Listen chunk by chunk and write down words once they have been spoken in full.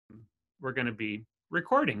we're going to be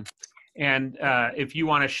recording. And if you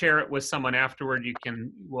want to share it with someone afterward,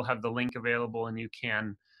 we'll have the link available and you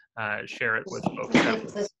can share it with folks. That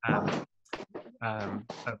was an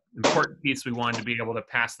important piece. We wanted to be able to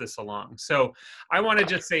pass this along. So I want to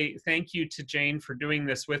just say thank you to Jane for doing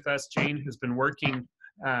this with us. Jane has been working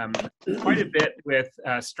quite a bit with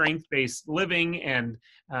strength-based living and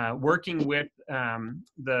working with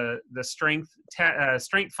the Strength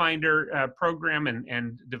Finder program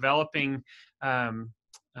and developing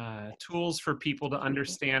tools for people to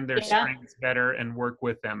understand their strengths better and work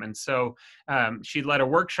with them. And so she led a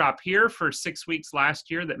workshop here for 6 weeks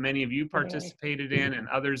last year that many of you participated in, and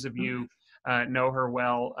others of you know her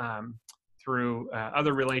well through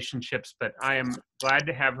other relationships, but I am glad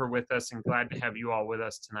to have her with us and glad to have you all with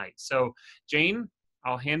us tonight. So Jane,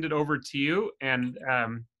 I'll hand it over to you and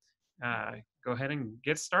go ahead and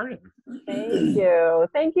get started. Thank you.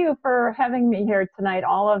 Thank you for having me here tonight,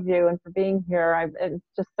 all of you, and for being here. I'm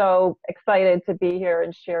just so excited to be here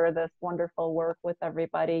and share this wonderful work with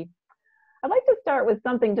everybody. I'd like to start with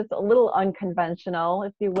something just a little unconventional,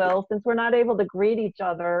 if you will, since we're not able to greet each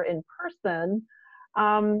other in person.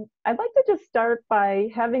 I'd like to just start by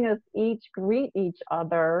having us each greet each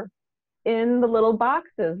other in the little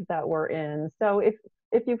boxes that we're in. So if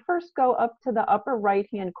you first go up to the upper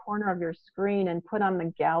right-hand corner of your screen and put on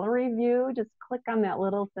the gallery view, just click on that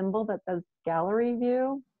little symbol that says gallery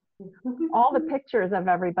view, all the pictures of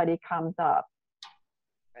everybody comes up.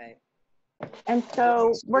 Right. And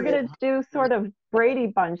so we're going to do sort of Brady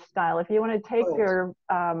Bunch style. If you want to take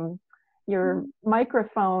your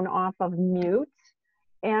microphone off of mute,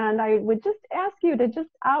 and I would just ask you to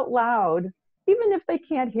just out loud, even if they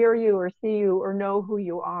can't hear you or see you or know who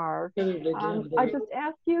you are, I just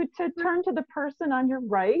ask you to turn to the person on your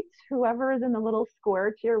right, whoever is in the little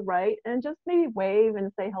square to your right, and just maybe wave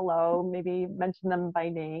and say hello, maybe mention them by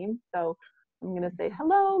name. So I'm going to say,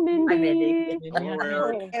 hello, Mindy. Hi, Mindy. Hello,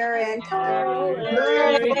 Eric. Eric. Hello,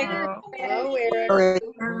 Eric. Hello,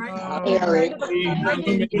 Eric.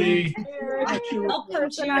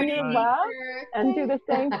 Person on your left, and do the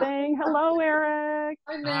same thing. Hello, Eric.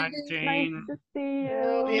 Hi, Jane. Nice to see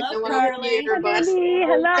you. Hello, Carly. Mindy.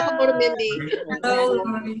 Hello. Hello, Mindy.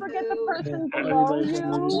 Don't forget the person below you.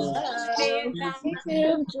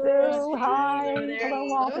 Sue. Hi. Hello,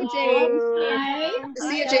 Walter. Hello, Jane.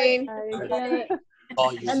 See you, Jane.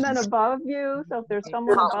 And then above you, so if there's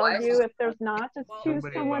someone above you, if there's not, just choose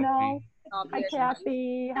someone else. Hi,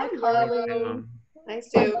 Kathy. Hi, Carly. Hi, Hi,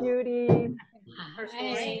 Sue. Judy.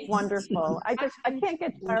 Wonderful. I can't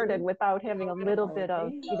get started without having a little bit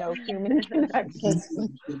of, human connection.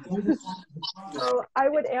 So I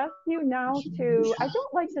would ask you now to, I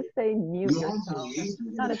don't like to say mute yourself. It's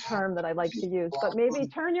not a term that I like to use, but maybe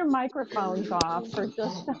turn your microphones off for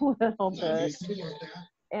just a little bit.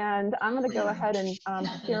 And I'm going to go ahead and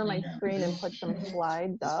share my screen and put some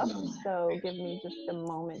slides up. So give me just a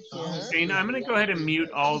moment here. Jane, I'm going to go ahead and mute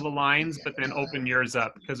all the lines, but then open yours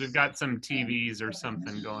up because we've got some TVs or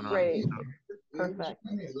something going on. Great. So. Perfect.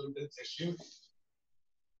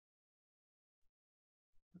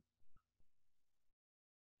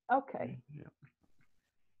 Okay. Yeah.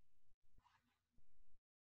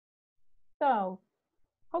 So,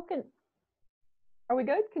 are we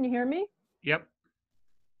good? Can you hear me? Yep.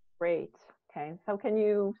 Great. Okay. So can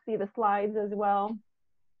you see the slides as well?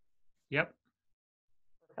 Yep.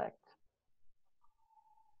 Perfect.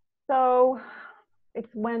 So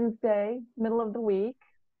it's Wednesday, middle of the week.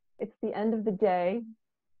 It's the end of the day.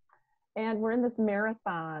 And we're in this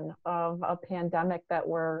marathon of a pandemic that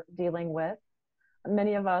we're dealing with.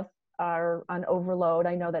 Many of us are on overload.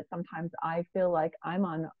 I know that sometimes I feel like I'm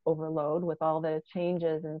on overload with all the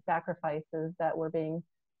changes and sacrifices that we're being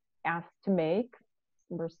asked to make.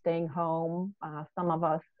 We're staying home. Some of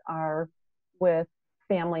us are with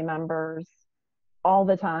family members all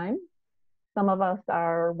the time. Some of us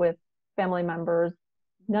are with family members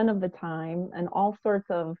none of the time, and all sorts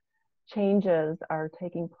of changes are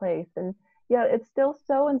taking place. And yeah, it's still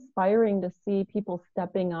so inspiring to see people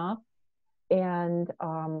stepping up, and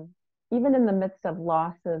even in the midst of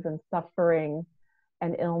losses and suffering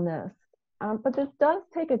and illness. But this does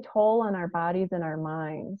take a toll on our bodies and our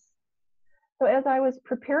minds. So as I was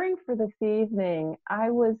preparing for this evening,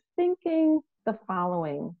 I was thinking the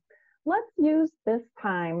following. Let's use this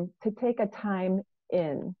time to take a time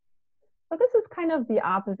in. So this is kind of the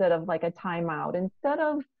opposite of like a timeout. Instead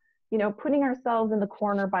of, putting ourselves in the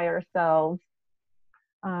corner by ourselves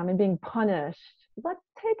and being punished, let's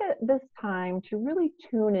take this time to really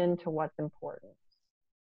tune into what's important.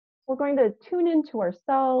 We're going to tune into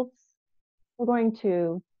ourselves. We're going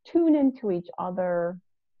to tune into each other.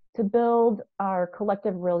 to build our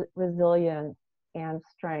collective resilience and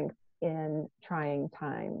strength in trying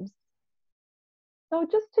times. So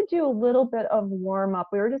just to do a little bit of warm up,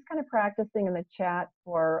 we were just kind of practicing in the chat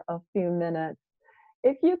for a few minutes.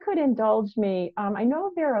 If you could indulge me, I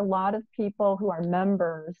know there are a lot of people who are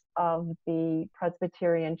members of the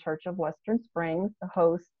Presbyterian Church of Western Springs, the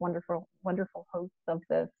hosts, wonderful hosts of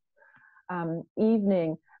this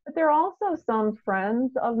evening. But there are also some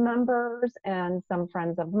friends of members and some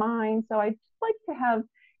friends of mine. So I'd like to have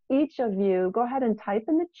each of you go ahead and type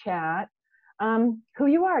in the chat who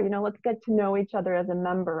you are. Let's get to know each other as a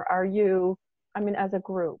member. Are you, as a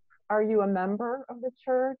group, are you a member of the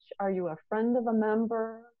church? Are you a friend of a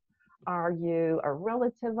member? Are you a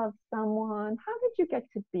relative of someone? How did you get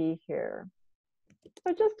to be here?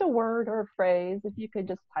 So just a word or a phrase, if you could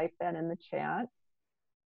just type that in the chat,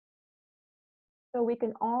 so we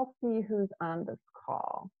can all see who's on this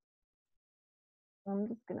call. I'm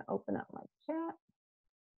just going to open up my chat.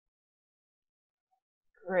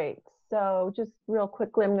 Great. So just real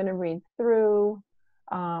quickly, I'm going to read through.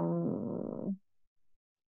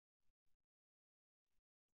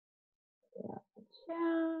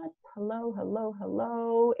 Chat. Hello, hello,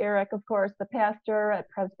 hello. Eric, of course, the pastor at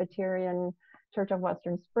Presbyterian Church of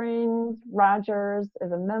Western Springs. Rogers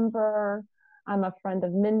is a member. I'm a friend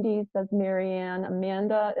of Mindy's, says Marianne.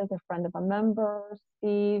 Amanda is a friend of a member.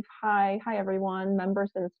 Steve, hi. Hi, everyone. Member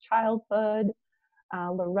since childhood.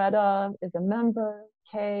 Loretta is a member.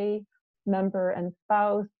 Kay, member and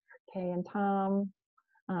spouse. Kay and Tom.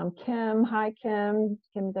 Kim, hi, Kim.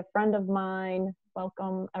 Kim's a friend of mine.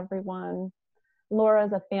 Welcome, everyone. Laura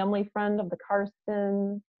is a family friend of the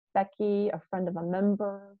Carstens. Becky, a friend of a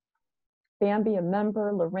member. Bambi, a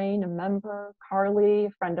member. Lorraine, a member. Carly,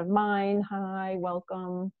 a friend of mine. Hi,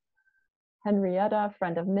 welcome. Henrietta, a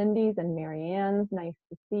friend of Mindy's and Marianne's. Nice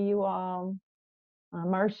to see you all.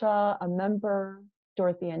 Marcia, a member.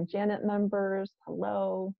 Dorothy and Janet, members.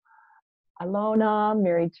 Hello. Alona,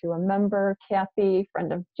 married to a member. Kathy,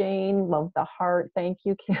 friend of Jane. Love the heart. Thank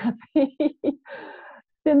you, Kathy.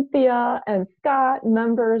 Cynthia and Scott,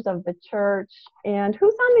 members of the church. And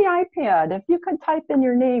who's on the iPad? If you could type in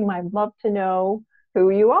your name, I'd love to know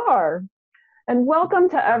who you are. And welcome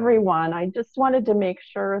to everyone. I just wanted to make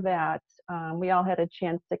sure that we all had a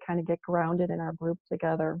chance to kind of get grounded in our group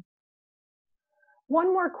together.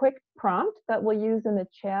 One more quick prompt that we'll use in the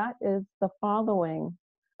chat is the following.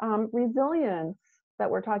 Resilience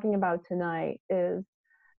that we're talking about tonight is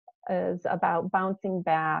about bouncing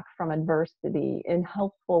back from adversity in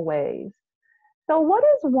helpful ways. So what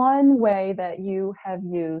is one way that you have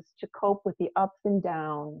used to cope with the ups and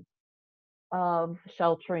downs of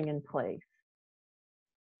sheltering in place?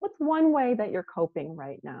 What's one way that you're coping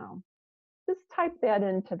right now? Just type that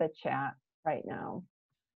into the chat right now.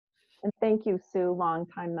 And thank you, Sue,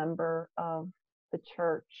 longtime member of the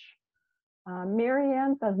church.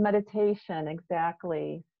 Marianne says meditation,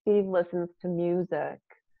 exactly. Steve listens to music.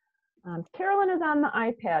 Carolyn is on the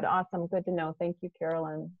iPad. Awesome, good to know. Thank you,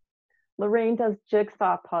 Carolyn. Lorraine does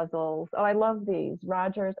jigsaw puzzles. Oh, I love these.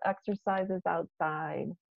 Rogers exercises outside.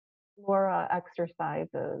 Laura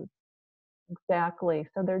exercises. Exactly.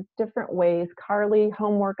 So there are different ways. Carly,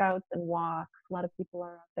 home workouts and walks. A lot of people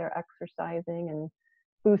are out there exercising and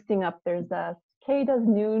boosting up their zest. Kay does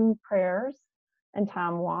noon prayers and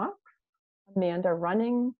Tom walks. Amanda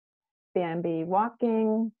running. Bambi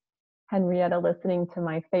walking. Henrietta listening to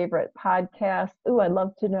my favorite podcast. Ooh, I'd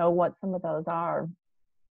love to know what some of those are.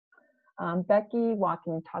 Becky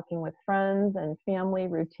walking, talking with friends and family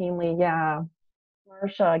routinely. Yeah.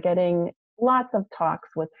 Marcia getting lots of talks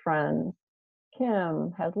with friends.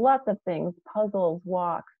 Kim has lots of things, puzzles,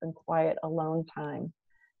 walks, and quiet alone time.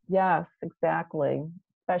 Yes, exactly.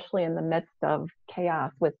 Especially in the midst of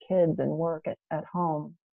chaos with kids and work at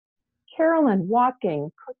home. Carolyn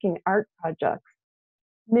walking, cooking, art projects.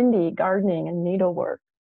 Mindy gardening and needlework.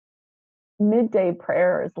 Midday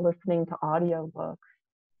prayers, listening to audiobooks.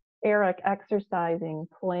 Eric exercising,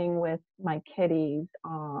 playing with my kitties.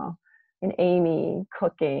 And Amy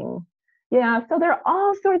cooking. Yeah, so there are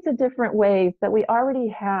all sorts of different ways that we already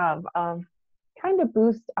have of kind of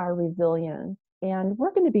boost our resilience. And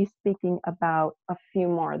we're going to be speaking about a few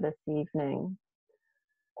more this evening.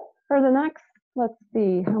 For the next, let's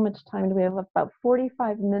see, how much time do we have? About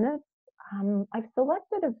 45 minutes. I've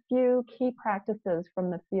selected a few key practices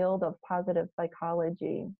from the field of positive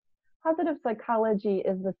psychology. Positive psychology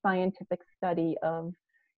is the scientific study of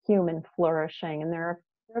human flourishing, and there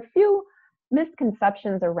are a few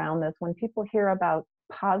misconceptions around this. When people hear about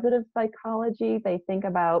positive psychology, they think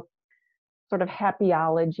about sort of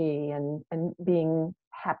happyology and being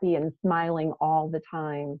happy and smiling all the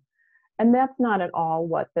time. And that's not at all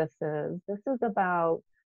what this is. This is about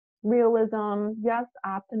realism, yes,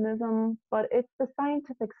 optimism, but it's the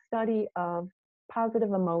scientific study of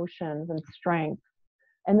positive emotions and strength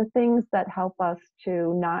and the things that help us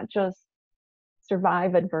to not just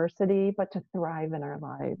survive adversity, but to thrive in our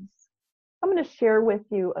lives. I'm going to share with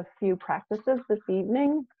you a few practices this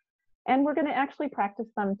evening, and we're going to actually practice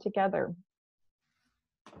them together.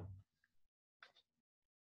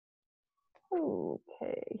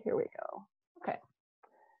 Okay, here we go. Okay,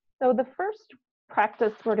 so the first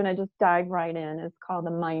practice we're going to just dive right in is called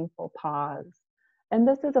the mindful pause. And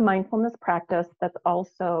this is a mindfulness practice that's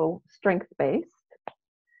also strength-based.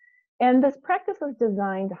 And this practice is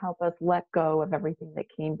designed to help us let go of everything that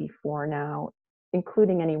came before now,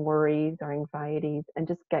 including any worries or anxieties, and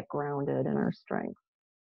just get grounded in our strength.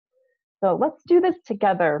 So let's do this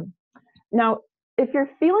together. Now, if you're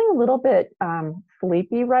feeling a little bit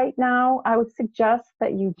sleepy right now, I would suggest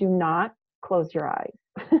that you do not close your eyes.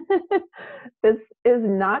 This is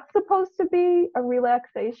not supposed to be a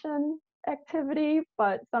relaxation activity,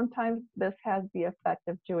 but sometimes this has the effect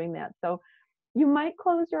of doing that. So you might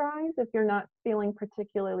close your eyes if you're not feeling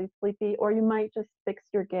particularly sleepy, or you might just fix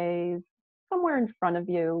your gaze somewhere in front of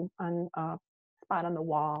you on a spot on the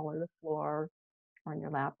wall or the floor or on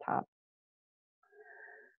your laptop.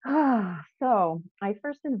 So I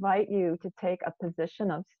first invite you to take a position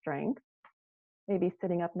of strength, maybe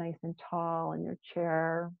sitting up nice and tall in your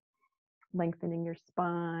chair, lengthening your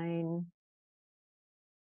spine,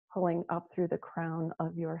 pulling up through the crown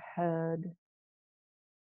of your head.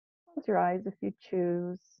 Close your eyes if you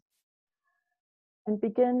choose, and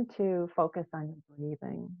begin to focus on your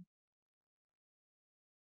breathing.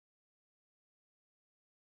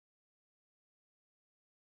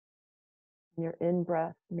 Your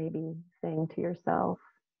in-breath, maybe saying to yourself,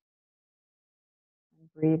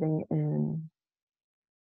 breathing in.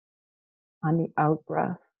 On the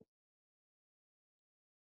out-breath,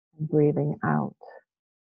 breathing out.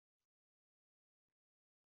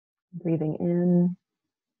 Breathing in,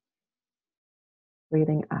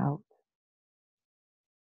 breathing out.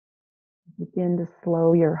 Begin to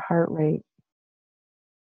slow your heart rate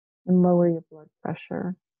and lower your blood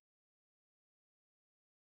pressure.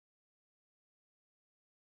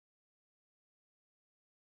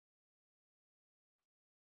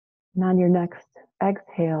 And on your next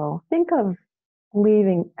exhale, think of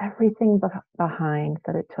leaving everything behind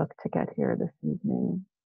that it took to get here this evening.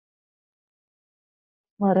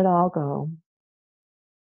 Let it all go.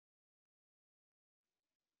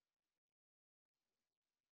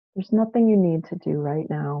 There's nothing you need to do right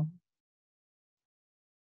now.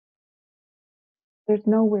 There's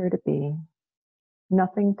nowhere to be,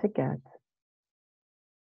 nothing to get.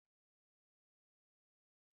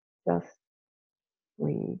 Just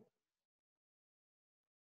breathe.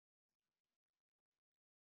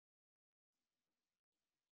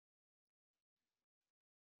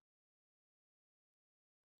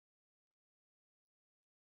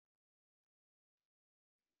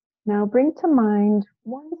 Now bring to mind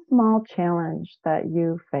one small challenge that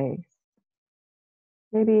you face.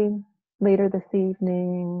 Maybe later this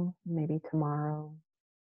evening, maybe tomorrow.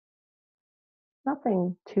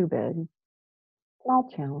 Nothing too big. Small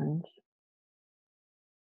challenge.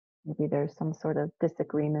 Maybe there's some sort of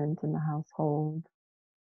disagreement in the household,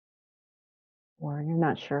 or you're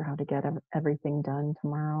not sure how to get everything done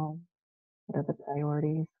tomorrow. What are the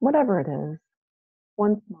priorities? Whatever it is,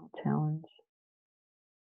 one small challenge.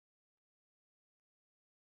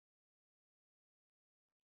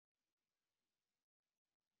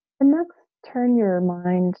 And next, turn your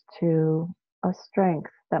mind to a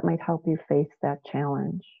strength that might help you face that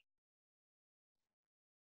challenge.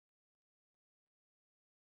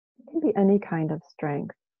 It can be any kind of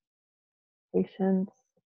strength. Patience,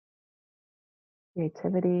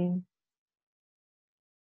 creativity,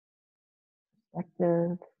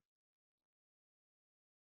 perspective,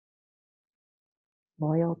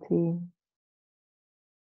 loyalty.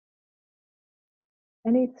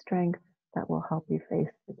 Any strength that will help you face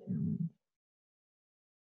the challenge.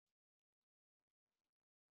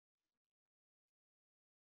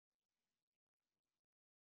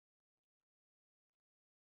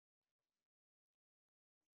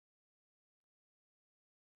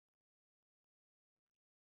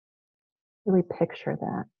 Really picture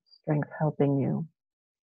that strength helping you.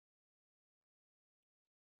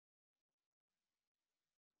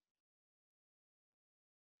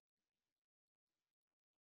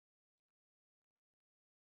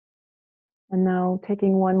 And now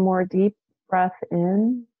taking one more deep breath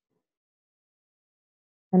in.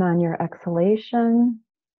 And on your exhalation,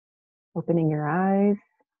 opening your eyes,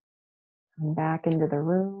 come back into the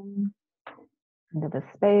room, into the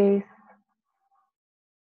space,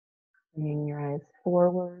 bringing your eyes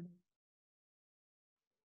forward.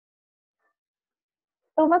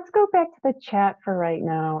 So let's go back to the chat for right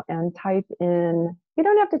now and type in, you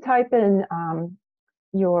don't have to type in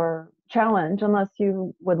your challenge unless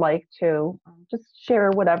you would like to. Just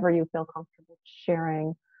share whatever you feel comfortable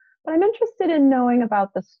sharing. But I'm interested in knowing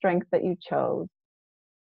about the strength that you chose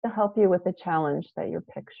to help you with the challenge that you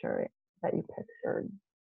pictured.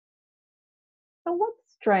 So what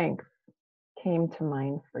strength came to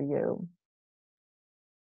mind for you?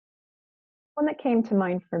 One that came to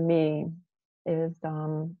mind for me is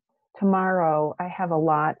tomorrow I have a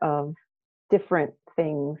lot of different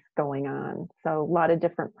things going on. So a lot of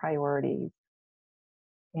different priorities.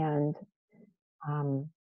 And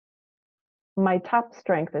my top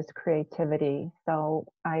strength is creativity. So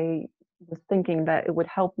I was thinking that it would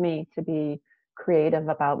help me to be creative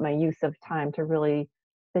about my use of time, to really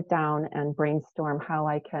sit down and brainstorm how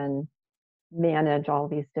I can manage all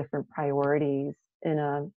these different priorities in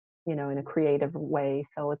a, in a creative way.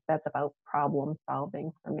 So that's about problem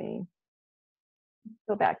solving for me.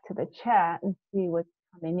 Go back to the chat and see what's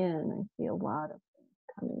coming in. I see a lot of things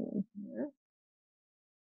coming in here.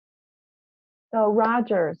 So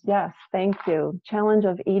Rogers, yes, thank you. Challenge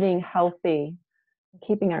of eating healthy,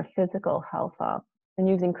 keeping our physical health up, and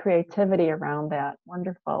using creativity around that.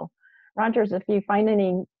 Wonderful. Rogers, if you find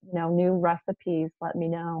any new recipes, let me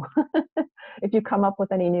know. If you come up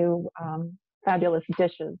with any new fabulous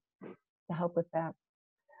dishes to help with that.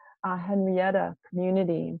 Henrietta,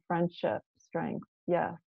 community and friendship strength.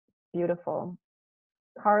 Yes, beautiful.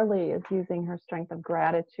 Carly is using her strength of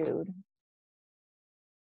gratitude.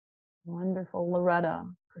 Wonderful. Loretta,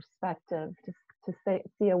 perspective, to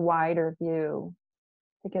see a wider view,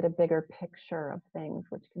 to get a bigger picture of things,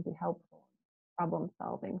 which can be helpful. Problem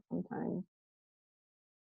solving sometimes.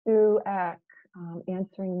 Sue Eck,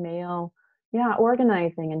 answering mail. Yeah,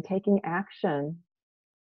 organizing and taking action.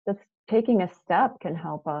 Just taking a step can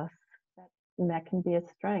help us. And that can be a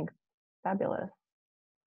strength. Fabulous.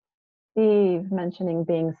 Steve mentioning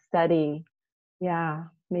being steady. Yeah,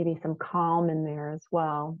 maybe some calm in there as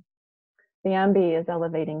well. Bambi is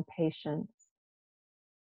elevating patience.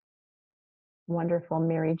 Wonderful.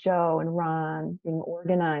 Mary Jo and Ron being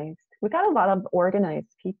organized. We got a lot of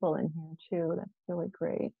organized people in here too. That's really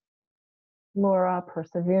great. Laura,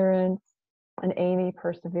 perseverance, and Amy,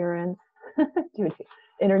 perseverance due to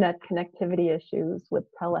internet connectivity issues with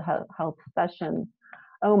telehealth sessions.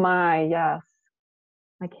 Oh my, yes.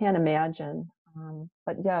 I can't imagine.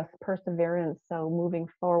 But yes, perseverance. So moving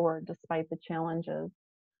forward despite the challenges.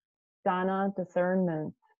 Donna,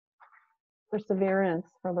 discernment. Perseverance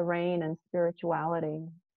for Lorraine and spirituality.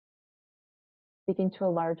 Speaking to a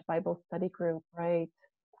large Bible study group, right?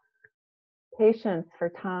 Patience for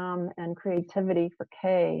Tom and creativity for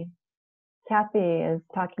Kay. Kathy is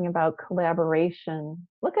talking about collaboration.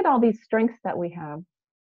 Look at all these strengths that we have.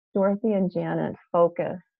 Dorothy and Janet,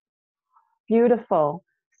 focus. Beautiful.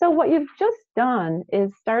 So what you've just done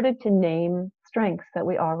is started to name strengths that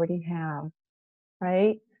we already have,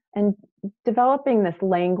 right? And developing this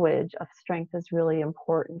language of strength is really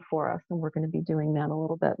important for us, and we're going to be doing that a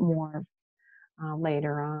little bit more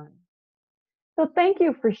later on. So thank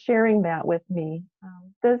you for sharing that with me.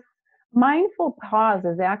 This mindful pause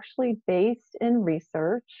is actually based in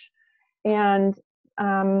research, and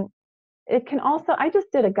it can also, I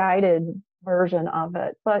just did a guided version of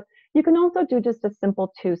it, but you can also do just a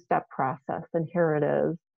simple 2-step process, and here it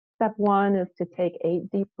is. Step 1 is to take 8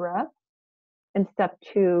 deep breaths, and step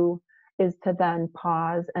 2 is to then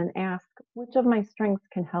pause and ask, which of my strengths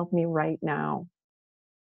can help me right now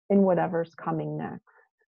in whatever's coming next?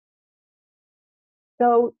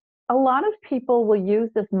 So a lot of people will use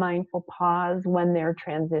this mindful pause when they're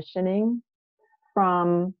transitioning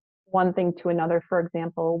from one thing to another. For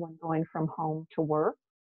example, when going from home to work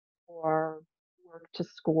or work to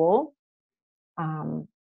school.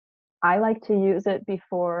 I like to use it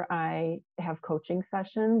before I have coaching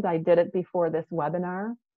sessions. I did it before this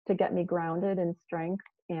webinar to get me grounded in strength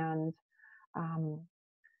and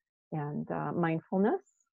mindfulness.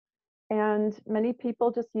 And many people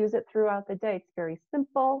just use it throughout the day. It's very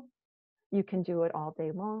simple. You can do it all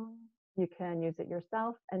day long. You can use it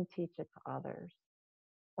yourself and teach it to others.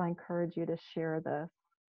 So I encourage you to share this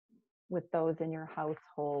with those in your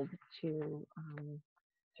household to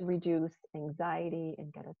reduce anxiety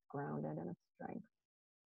and get us grounded in a strength.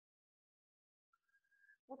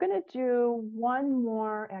 We're going to do one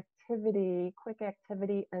more activity, quick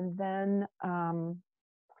activity, and then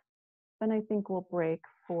I think we'll break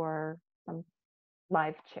for some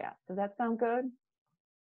live chat. Does that sound good?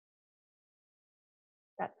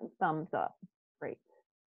 Got some thumbs up. Great.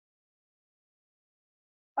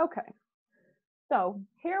 Okay, so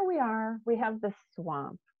here we are, we have the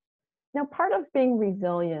swamp. Now, part of being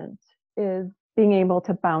resilient is being able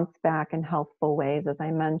to bounce back in healthful ways, as I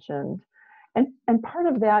mentioned. And part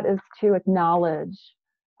of that is to acknowledge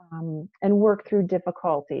and work through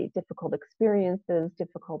difficult experiences,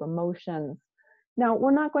 difficult emotions. Now,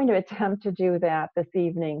 we're not going to attempt to do that this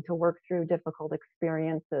evening, to work through difficult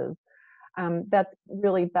experiences. That's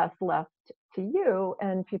really best left to you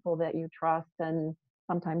and people that you trust, and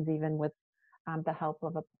sometimes even with the help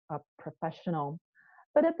of a professional.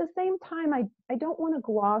 But at the same time, I don't want to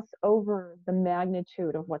gloss over the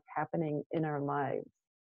magnitude of what's happening in our lives,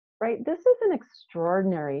 right? This is an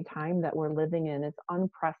extraordinary time that we're living in. It's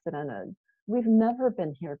unprecedented. We've never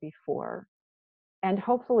been here before, and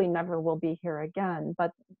hopefully never will be here again.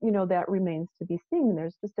 But, you know, that remains to be seen.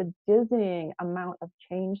 There's just a dizzying amount of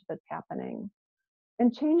change that's happening.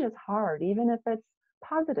 And change is hard, even if it's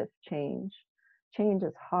positive change. Change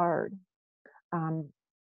is hard.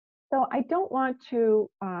 So I don't want to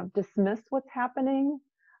dismiss what's happening,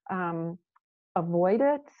 avoid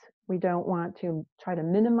it. We don't want to try to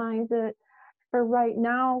minimize it. For right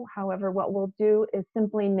now, however, what we'll do is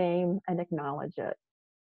simply name and acknowledge it.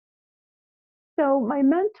 So my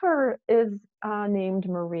mentor is named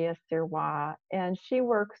Maria Sirois, and she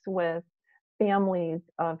works with families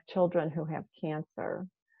of children who have cancer.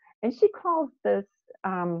 And she calls this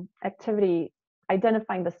activity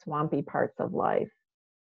identifying the swampy parts of life.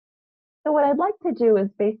 So what I'd like to do is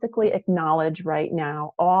basically acknowledge right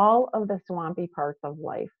now all of the swampy parts of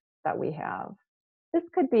life that we have. This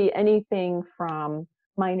could be anything from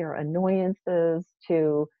minor annoyances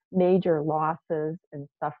to major losses and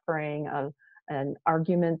suffering of an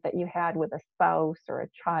argument that you had with a spouse or a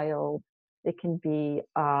child. It can be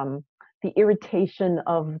the irritation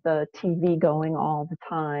of the TV going all the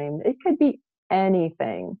time. It could be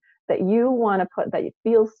anything that you want to put that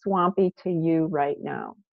feels swampy to you right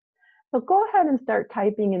now. So go ahead and start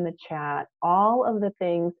typing in the chat all of the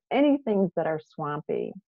things, any things that are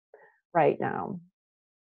swampy right now.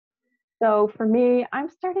 So for me, I'm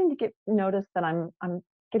starting to notice that I'm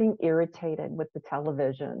getting irritated with the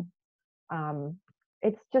television.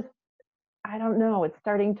 It's just, I don't know, it's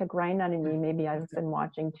starting to grind on me. Maybe I've been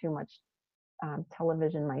watching too much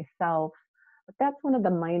television myself, but that's one of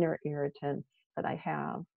the minor irritants that I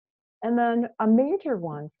have. And then a major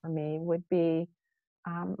one for me would be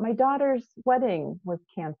my daughter's wedding was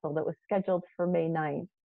canceled. It was scheduled for May 9th.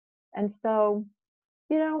 And so,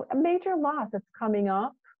 you know, a major loss that's coming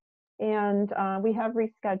up, and we have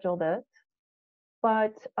rescheduled it.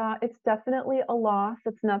 But it's definitely a loss.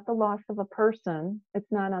 It's not the loss of a person.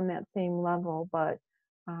 It's not on that same level, but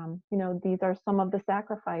you know, these are some of the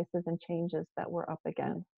sacrifices and changes that we're up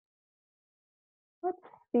against. Let's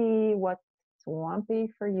see what's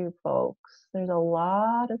swampy for you folks. There's a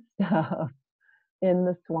lot of stuff in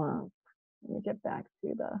the swamp. Let me get back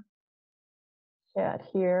to the chat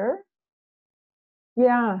here.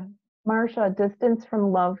 Yeah, Marcia, distance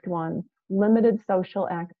from loved ones, limited social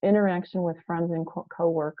interaction with friends and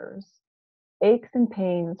co-workers, aches and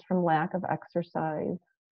pains from lack of exercise.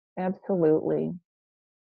 Absolutely.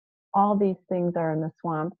 All these things are in the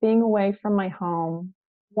swamp. Being away from my home,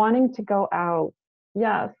 wanting to go out.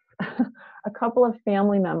 Yes, a couple of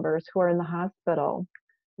family members who are in the hospital,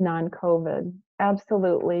 non-COVID.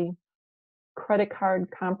 Absolutely. Credit card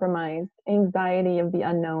compromise, anxiety of the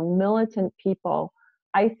unknown, militant people,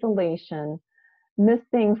 isolation,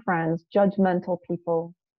 missing friends, judgmental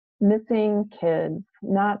people, missing kids,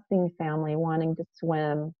 not seeing family, wanting to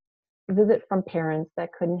swim, visit from parents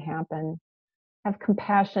that couldn't happen, have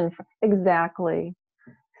compassion for, exactly.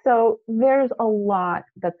 So there's a lot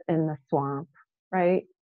that's in the swamp, right?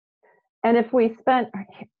 And if we spent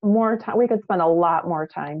more time, we could spend a lot more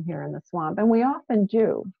time here in the swamp, and we often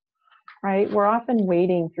do, right? We're often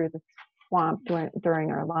wading through the swamp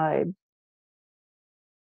during our lives.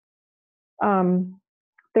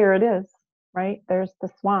 There it is, right? There's the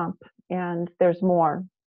swamp, and there's more.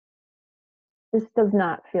 This does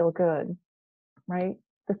not feel good, right?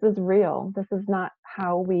 This is real. This is not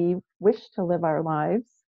how we wish to live our lives.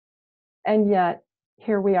 And yet,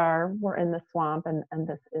 here we are, we're in the swamp, and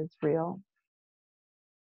this is real.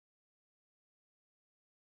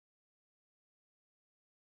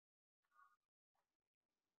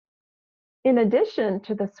 In addition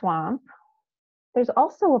to the swamp, there's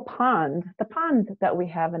also a pond, the pond that we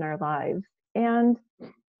have in our lives. And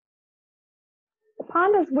the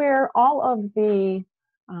pond is where all of the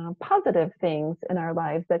positive things in our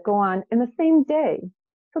lives that go on in the same day.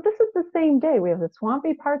 So this is the same day. We have the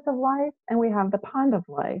swampy parts of life, and we have the pond of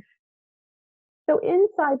life. So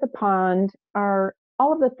inside the pond are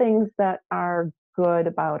all of the things that are good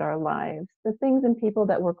about our lives, the things and people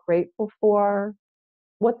that we're grateful for,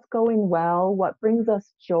 what's going well, what brings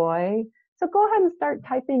us joy. So go ahead and start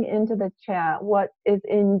typing into the chat what is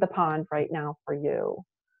in the pond right now for you.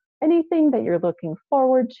 Anything that you're looking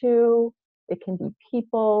forward to. It can be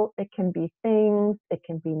people, it can be things, it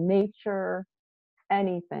can be nature,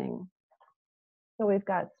 anything. So we've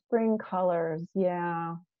got spring colors,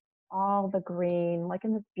 yeah, all the green, like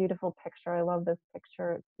in this beautiful picture. I love this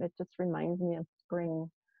picture. It just reminds me of springtime,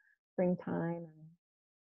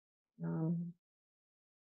 and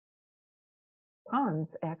ponds,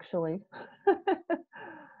 actually.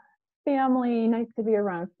 Family, nice to be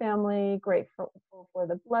around family, grateful for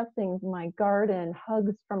the blessings, my garden,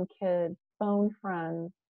 hugs from kids, phone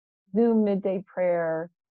friends, Zoom midday prayer.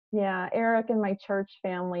 Yeah, Eric and my church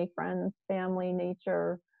family, friends, family,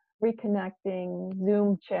 nature, reconnecting,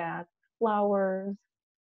 Zoom chats, flowers.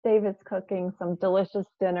 David's cooking some delicious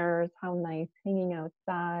dinners. How nice, hanging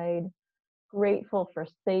outside. Grateful for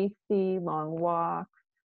safety, long walks.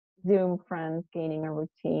 Zoom friends, gaining a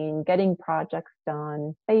routine, getting projects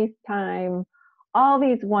done, FaceTime, all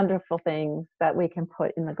these wonderful things that we can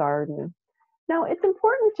put in the garden. Now, it's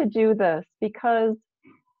important to do this because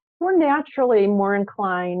we're naturally more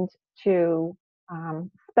inclined to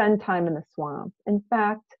spend time in the swamp. In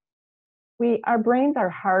fact, our brains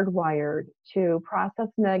are hardwired to process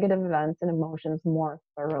negative events and emotions more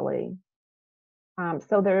thoroughly.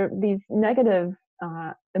 So these negative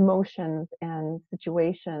emotions and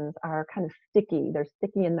situations are kind of sticky. They're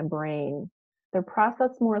sticky in the brain. They're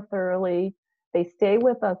processed more thoroughly. They stay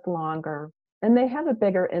with us longer, and they have a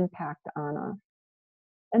bigger impact on us.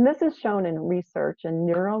 And this is shown in research in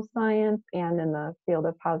neuroscience and in the field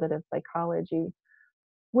of positive psychology.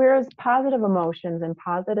 Whereas positive emotions and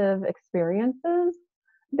positive experiences,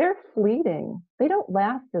 they're fleeting. They don't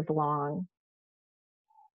last as long.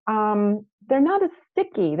 They're not as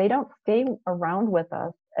sticky. They don't stay around with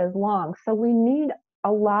us as long. So we need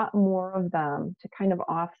a lot more of them to kind of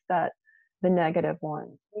offset the negative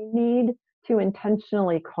ones. We need to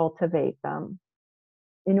intentionally cultivate them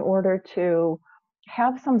in order to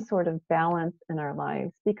have some sort of balance in our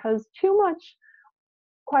lives, because too much,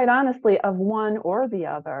 quite honestly, of one or the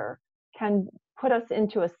other can put us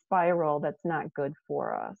into a spiral that's not good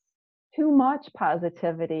for us. Too much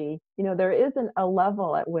positivity, there isn't a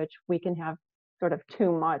level at which we can have sort of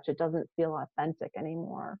too much. It doesn't feel authentic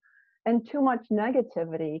anymore. And too much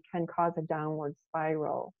negativity can cause a downward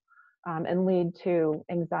spiral and lead to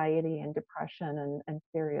anxiety and depression and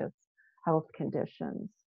serious health conditions.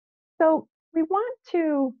 So we want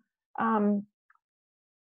to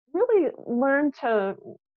really learn to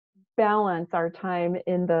balance our time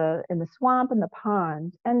in the swamp and the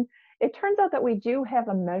pond. And it turns out that we do have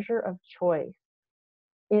a measure of choice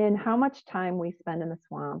in how much time we spend in the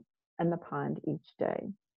swamp and the pond each day.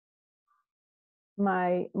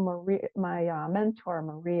 My mentor,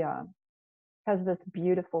 Maria, has this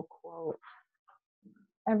beautiful quote.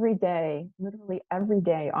 Every day, literally every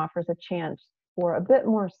day, offers a chance for a bit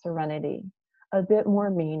more serenity, a bit more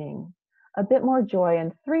meaning, a bit more joy,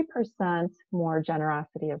 and 3% more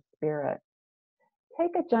generosity of spirit.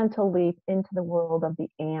 Take a gentle leap into the world of the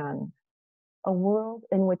and, a world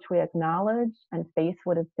in which we acknowledge and face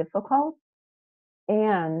what is difficult,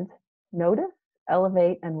 and notice,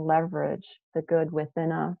 elevate, and leverage the good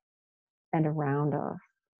within us and around us.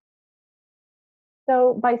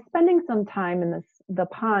 So by spending some time in the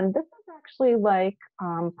pond, this is actually like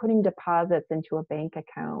putting deposits into a bank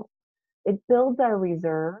account. It builds our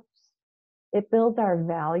reserves. It builds our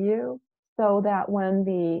value so that when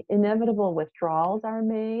the inevitable withdrawals are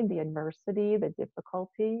made, the adversity, the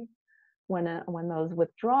difficulty, when those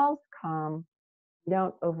withdrawals come, we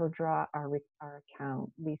don't overdraw our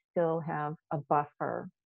account. We still have a buffer.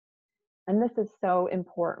 And this is so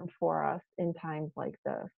important for us in times like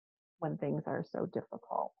this, when things are so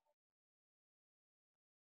difficult.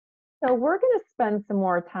 So we're going to spend some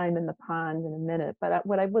more time in the pond in a minute, but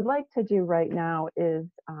what I would like to do right now is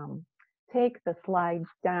take the slides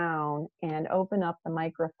down and open up the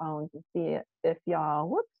microphone to see if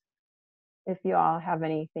y'all have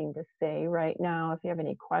anything to say right now, if you have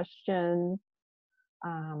any questions,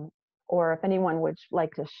 or if anyone would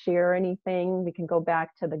like to share anything. We can go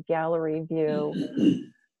back to the gallery view.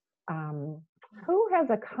 Who has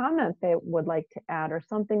a comment they would like to add, or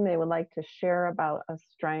something they would like to share about a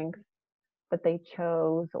strength that they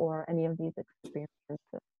chose, or any of these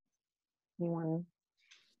experiences? Anyone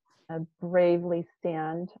bravely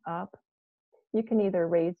stand up? You can either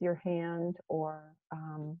raise your hand or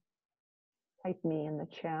type me in the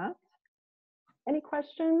chat. Any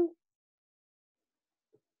questions?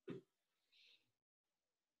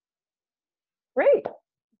 Great.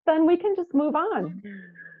 Then we can just move on.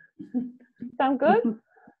 Sound good?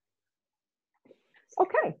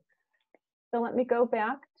 Okay. So let me go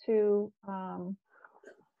back to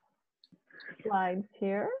slides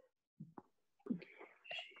here.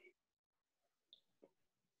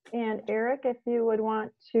 And Eric, if you would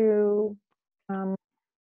want to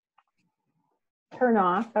turn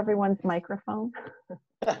off everyone's microphone.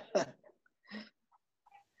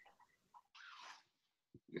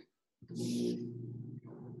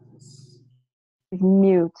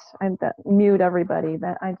 Mute. Mute everybody.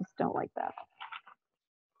 That I just don't like that.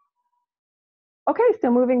 Okay,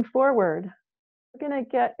 so moving forward, we're going to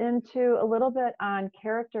get into a little bit on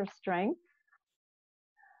character strength.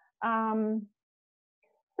 So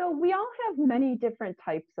we all have many different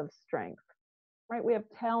types of strength, right? We have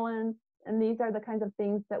talents, and these are the kinds of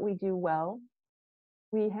things that we do well.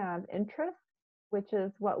 We have interests, which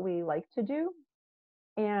is what we like to do.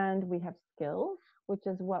 And we have skills, which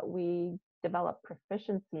is what we develop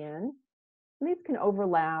proficiency in. And these can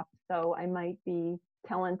overlap. So I might be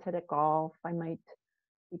talented at golf. I might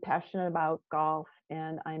be passionate about golf,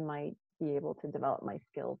 and I might be able to develop my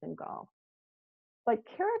skills in golf. But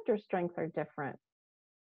character strengths are different.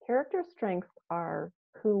 Character strengths are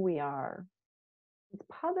who we are. It's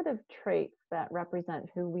positive traits that represent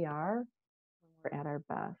who we are when we're at our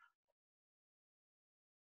best.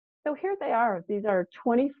 So here they are. These are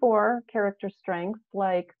 24 character strengths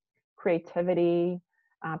like creativity,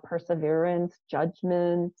 perseverance,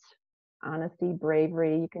 judgment, honesty,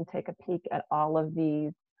 bravery. You can take a peek at all of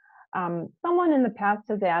these. Someone in the past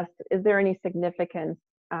has asked, is there any significance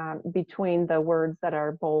between the words that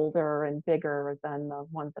are bolder and bigger than the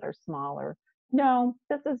ones that are smaller? No,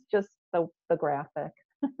 this is just the graphic.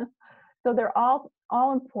 So they're all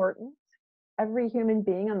important. Every human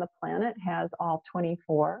being on the planet has all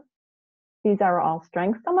 24. These are all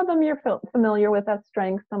strengths. Some of them you're familiar with as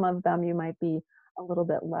strengths. Some of them you might be a little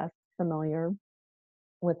bit less familiar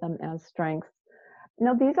with them as strengths.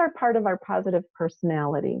 Now, these are part of our positive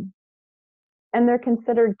personality, and they're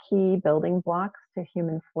considered key building blocks to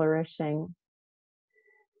human flourishing.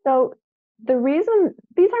 So the reason,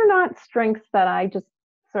 these are not strengths that I just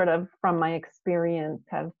sort of from my experience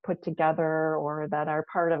have put together or that are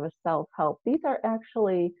part of a self-help. These are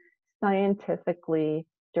actually scientifically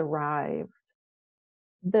derived.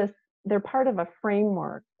 They're part of a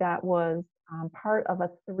framework that was part of a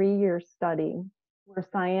 3-year study where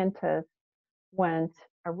scientists went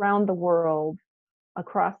around the world,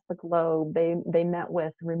 across the globe. They met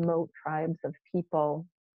with remote tribes of people.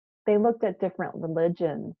 They looked at different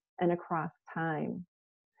religions and across time.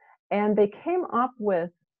 And they came up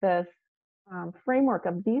with this framework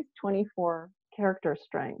of these 24 character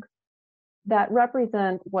strengths that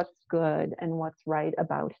represent what's good and what's right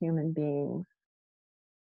about human beings.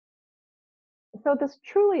 So this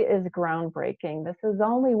truly is groundbreaking. This is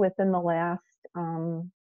only within the last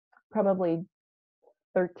probably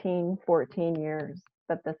 13, 14 years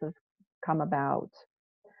that this has come about.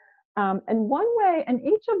 And one way, and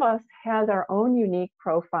each of us has our own unique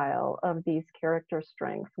profile of these character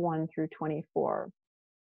strengths, 1 through 24.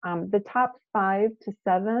 The top 5 to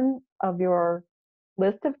 7 of your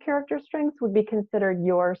list of character strengths would be considered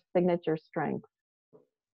your signature strengths.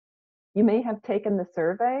 You may have taken the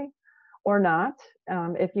survey or not.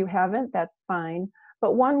 If you haven't, that's fine.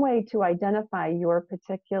 But one way to identify your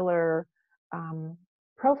particular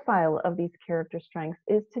profile of these character strengths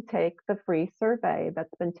is to take the free survey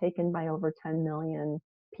that's been taken by over 10 million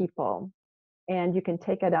people. And you can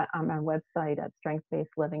take it on our website at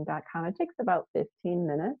strengthbasedliving.com. It takes about 15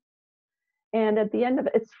 minutes. And at the end of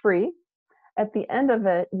it, it's free. At the end of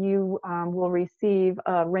it, you will receive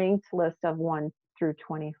a ranked list of 1 through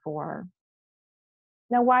 24.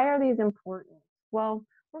 Now, why are these important? Well,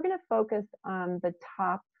 we're going to focus on the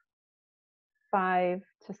top 5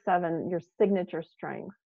 to 7, your signature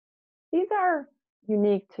strengths. These are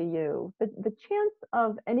unique to you. The chance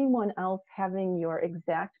of anyone else having your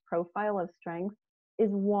exact profile of strengths is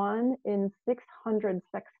 1 in 600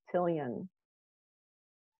 sextillion,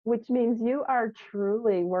 which means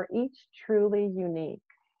we're each truly unique.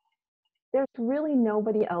 There's really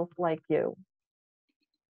nobody else like you.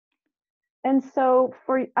 And so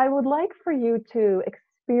I would like for you to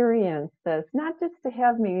experience this, not just to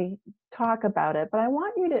have me talk about it, but I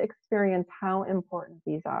want you to experience how important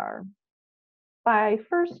these are by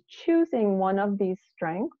first choosing one of these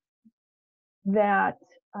strengths that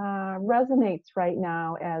resonates right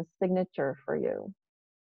now as signature for you.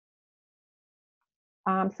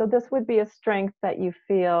 So this would be a strength that you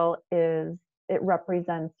feel it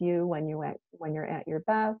represents you when you're at your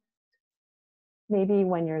best, maybe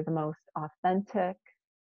when you're the most authentic,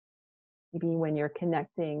 Maybe when you're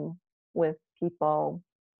connecting with people,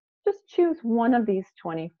 just choose one of these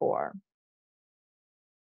 24.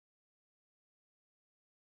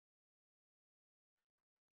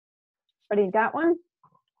 Ready, got one?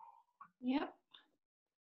 Yep.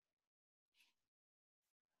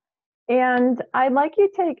 And I'd like to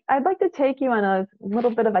take you on a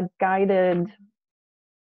little bit of a guided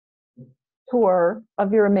tour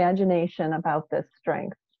of your imagination about this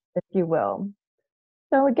strength, if you will.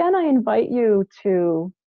 So again, I invite you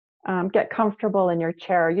to get comfortable in your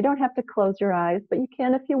chair. You don't have to close your eyes, but you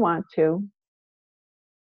can if you want to.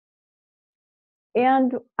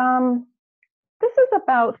 And this is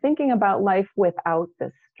about thinking about life without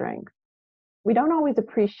this strength. We don't always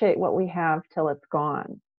appreciate what we have till it's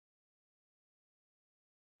gone.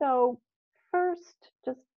 So first,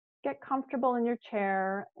 just get comfortable in your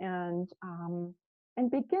chair and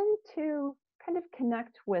begin to kind of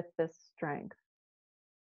connect with this strength.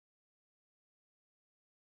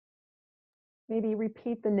 Maybe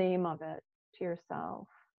repeat the name of it to yourself.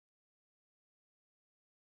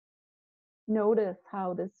 Notice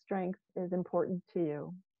how this strength is important to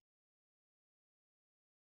you.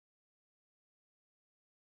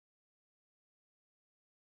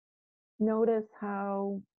 Notice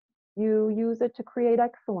how you use it to create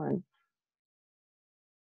excellence,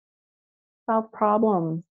 solve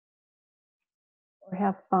problems, or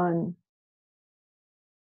have fun.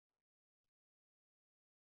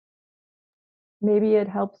 Maybe it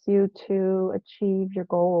helps you to achieve your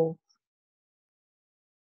goals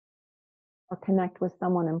or connect with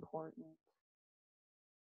someone important.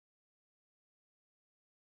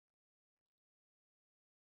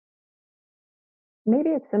 Maybe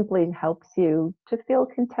it simply helps you to feel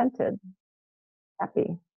contented,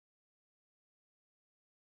 happy.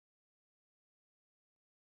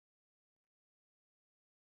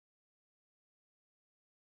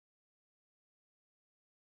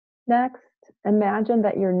 Next, imagine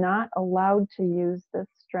that you're not allowed to use this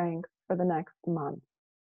strength for the next month.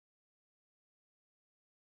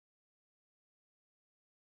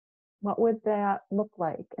 What would that look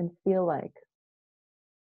like and feel like?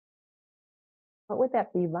 What would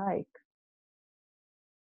that be like?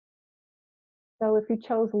 So if you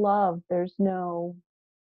chose love, there's no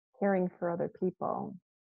caring for other people.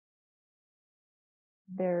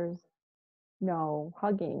 There's no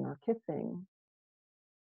hugging or kissing,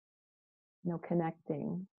 no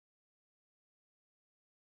connecting.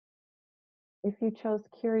 If you chose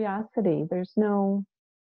curiosity, there's no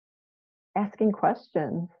asking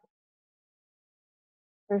questions.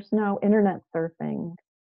 There's no internet surfing.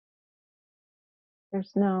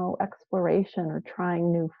 There's no exploration or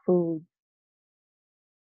trying new foods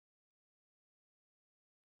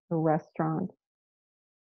or restaurants.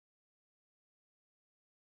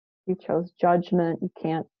 You chose judgment. You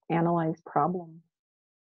can't analyze problems.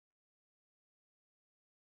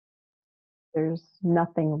 There's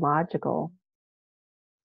nothing logical.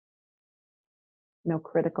 No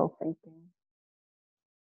critical thinking.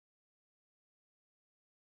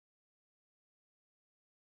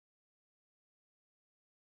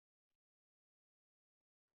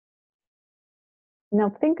 Now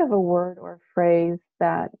think of a word or phrase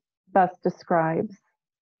that best describes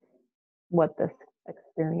what this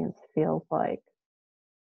experience feels like.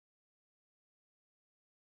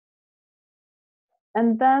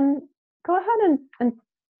 And then go ahead and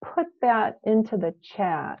put that into the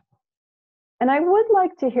chat. And I would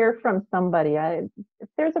like to hear from somebody. If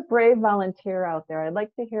there's a brave volunteer out there, I'd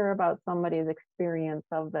like to hear about somebody's experience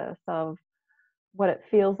of this, of what it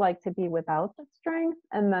feels like to be without the strength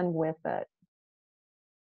and then with it.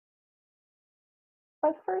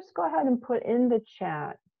 But first, go ahead and put in the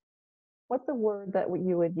chat, what's a word that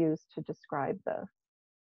you would use to describe this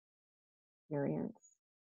experience?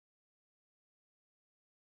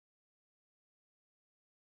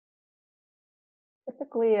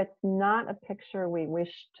 Typically, it's not a picture we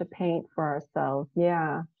wish to paint for ourselves.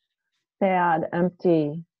 Yeah, sad,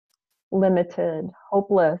 empty, limited,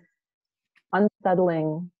 hopeless,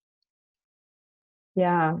 unsettling.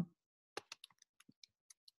 Yeah.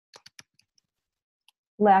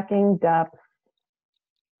 Lacking depth.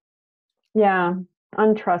 Yeah,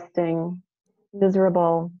 untrusting,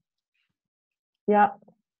 miserable. Yep,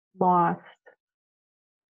 lost.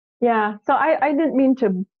 Yeah, so I didn't mean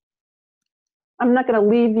to, I'm not going to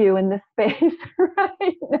leave you in this space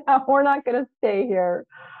right now. We're not going to stay here.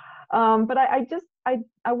 But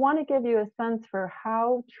I want to give you a sense for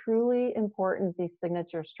how truly important these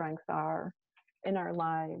signature strengths are in our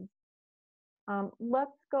lives.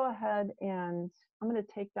 Let's go ahead and I'm going to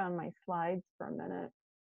take down my slides for a minute.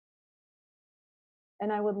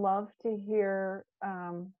 And I would love to hear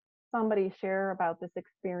somebody share about this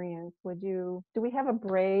experience, do we have a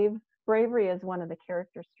bravery is one of the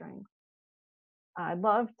character strengths. I'd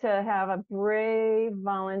love to have a brave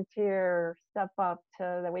volunteer step up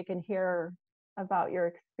that we can hear about your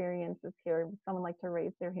experiences here. Would someone like to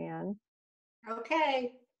raise their hand?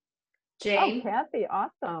 Okay. Oh, Jane. Kathy,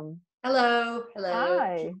 awesome. Hello. Hello.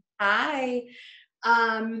 Hi. Hi.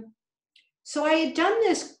 So I had done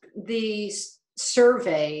the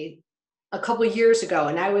survey a couple of years ago,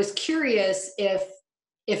 and I was curious if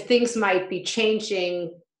things might be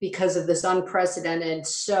changing because of this unprecedented,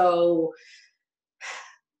 so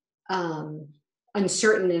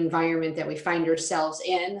uncertain environment that we find ourselves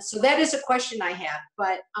in. So that is a question I have,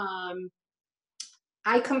 but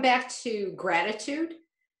I come back to gratitude,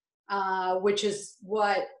 which is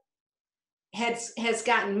what has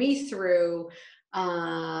gotten me through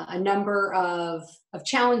a number of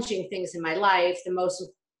challenging things in my life. The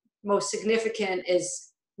most significant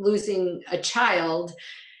is losing a child,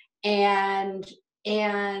 and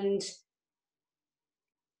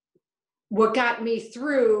what got me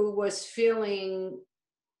through was feeling,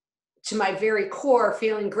 to my very core,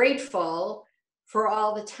 feeling grateful for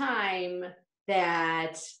all the time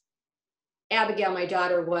that Abigail, my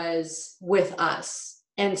daughter, was with us.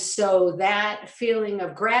 And so that feeling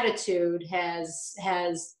of gratitude has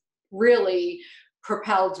really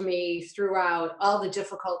propelled me throughout all the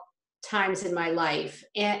difficult times in my life.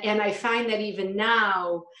 And I find that even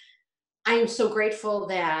now, I am so grateful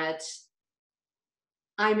that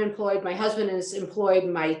I'm employed, my husband is employed,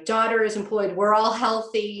 my daughter is employed, we're all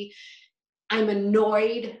healthy. I'm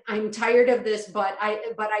annoyed, I'm tired of this, but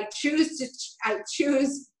I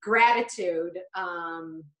choose gratitude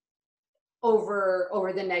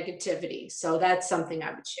over the negativity. So that's something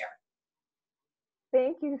I would share.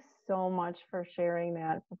 Thank you so much for sharing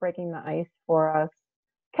that, for breaking the ice for us.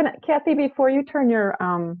 Kathy, before you turn your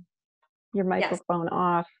microphone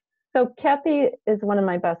off. So Kathy is one of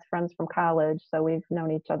my best friends from college. So we've known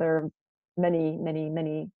each other many, many,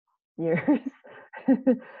 many years.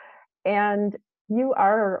 And you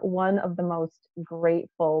are one of the most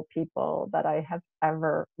grateful people that I have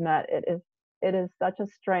ever met. It is such a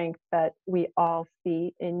strength that we all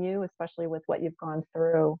see in you, especially with what you've gone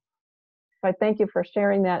through. So I thank you for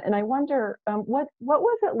sharing that. And I wonder, what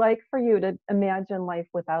was it like for you to imagine life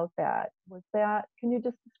without that? Can you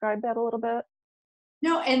just describe that a little bit?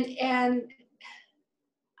 No, and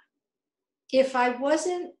if I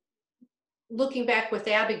wasn't looking back with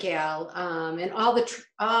Abigail and all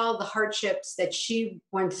the hardships that she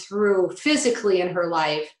went through physically in her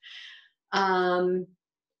life,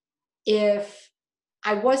 if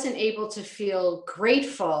I wasn't able to feel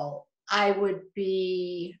grateful, I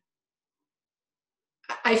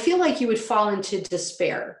feel like you would fall into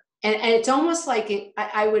despair. And it's almost like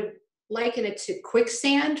I would liken it to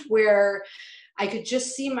quicksand, where I could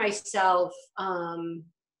just see myself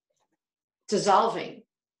dissolving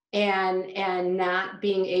and not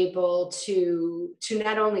being able to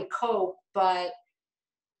not only cope but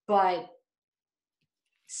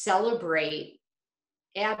celebrate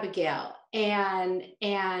Abigail. And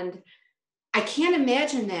I can't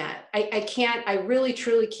imagine that. I really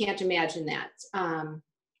truly can't imagine that.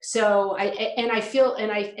 So I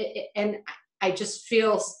just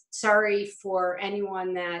feel sorry for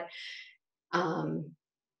anyone that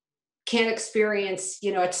can experience,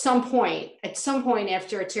 at some point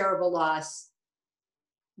after a terrible loss,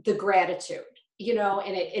 the gratitude,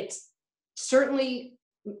 and it's certainly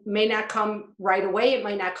may not come right away. It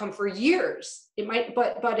might not come for years. It might,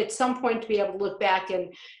 but at some point to be able to look back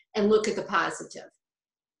and look at the positive.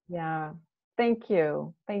 Yeah. Thank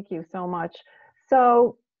you. Thank you so much.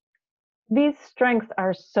 So these strengths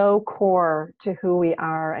are so core to who we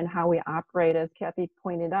are and how we operate. As Kathy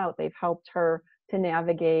pointed out, they've helped her to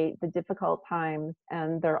navigate the difficult times,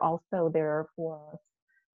 and they're also there for us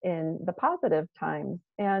in the positive times.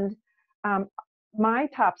 And my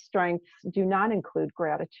top strengths do not include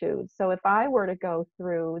gratitude. So if I were to go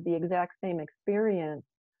through the exact same experience,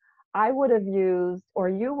 I would have used, or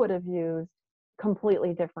you would have used,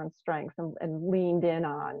 completely different strengths and leaned in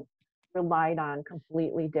on, relied on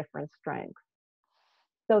completely different strengths.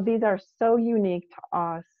 So these are so unique to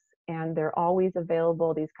us, and they're always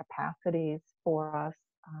available, these capacities for us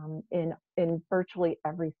in virtually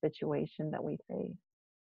every situation that we face.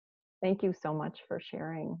 Thank you so much for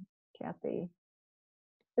sharing, Kathy.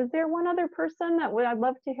 Is there one other person I'd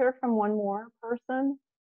love to hear from? One more person?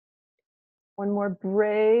 One more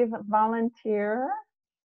brave volunteer?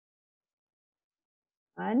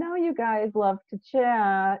 I know you guys love to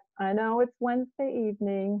chat. I know it's Wednesday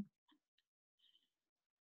evening.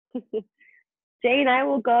 Jane, I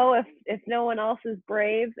will go if no one else is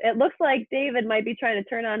brave. It looks like David might be trying to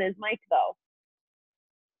turn on his mic though.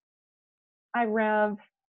 Hi, Rev.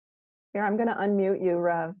 Here, I'm going to unmute you,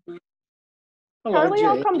 Rev. Hello, Charlie,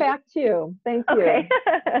 I'll Jane. come back to you. Thank you. Okay.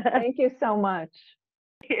 Thank you so much.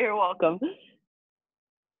 You're welcome.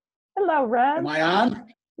 Hello, Rev. Am I on?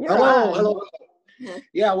 You're Hello, on. hello.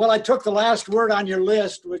 Yeah, well, I took the last word on your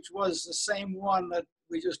list, which was the same one that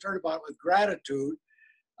we just heard about with gratitude.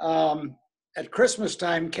 At Christmas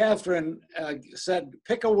time, Catherine said,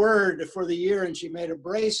 pick a word for the year, and she made a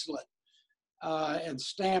bracelet and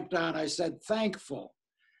stamped on, I said, thankful.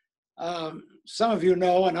 Some of you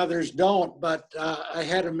know and others don't, but I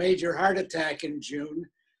had a major heart attack in June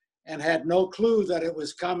and had no clue that it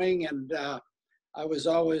was coming, and I was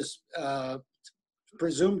always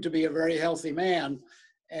presumed to be a very healthy man,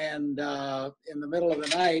 and in the middle of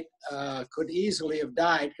the night could easily have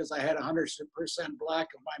died because I had 100% block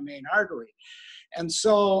of my main artery. And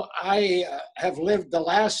so I have lived the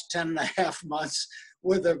last 10 and a half months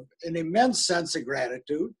with an immense sense of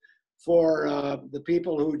gratitude for the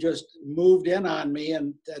people who just moved in on me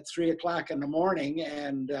and at 3 o'clock in the morning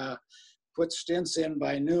and put stents in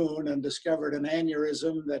by noon and discovered an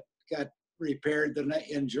aneurysm that got repaired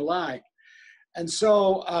in July. And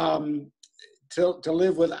so to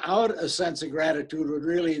live without a sense of gratitude would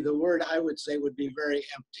really, the word I would say would be very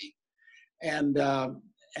empty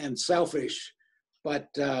and selfish. But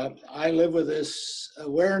I live with this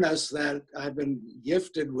awareness that I've been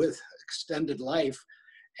gifted with extended life,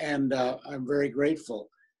 and I'm very grateful.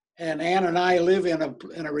 And Ann and I live in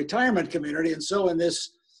a retirement community, and so in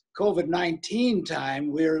this COVID-19 time,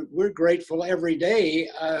 we're grateful every day.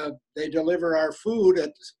 They deliver our food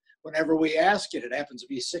whenever we ask it. It happens to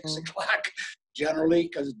be 6 o'clock generally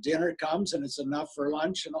because dinner comes and it's enough for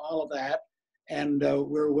lunch and all of that, and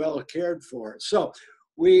we're well cared for. So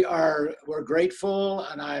we're grateful,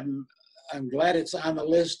 and I'm glad it's on the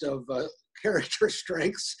list of character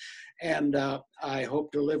strengths, and I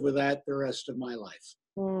hope to live with that the rest of my life.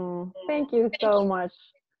 Thank you so much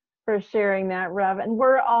for sharing that, Rev. And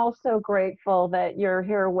we're also grateful that you're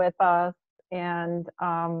here with us, and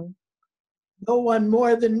no one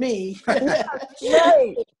more than me. yes,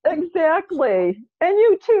 right, exactly. And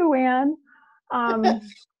you too, Ann.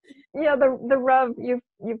 Yeah, the Rev,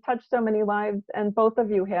 you've touched so many lives, and both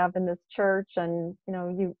of you have in this church. And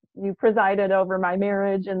you presided over my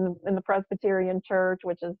marriage in the Presbyterian church,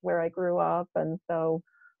 which is where I grew up. And so,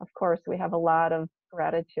 of course, we have a lot of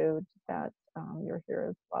gratitude that you're here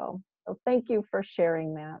as well. So thank you for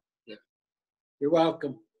sharing that. You're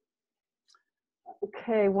welcome.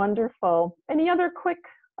 Okay, wonderful. Any other quick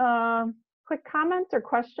comments or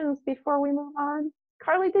questions before we move on?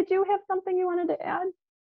 Carly, did you have something you wanted to add?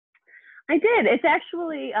 I did. It's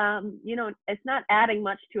actually, it's not adding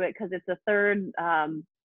much to it because it's a third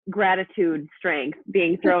gratitude strength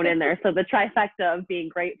being thrown in there. So the trifecta of being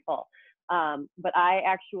grateful. But I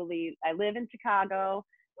live in Chicago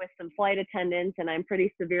with some flight attendants, and I'm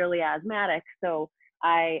pretty severely asthmatic. So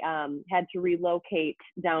I had to relocate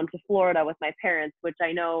down to Florida with my parents, which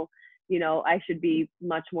I know, I should be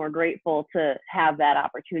much more grateful to have that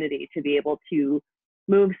opportunity to be able to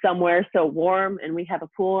move somewhere so warm, and we have a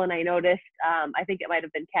pool. And I noticed, I think it might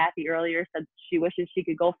have been Kathy earlier, said she wishes she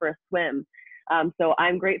could go for a swim. So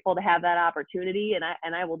I'm grateful to have that opportunity,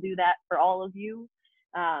 and I will do that for all of you.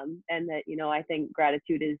 And that, I think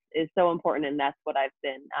gratitude is so important, and that's what I've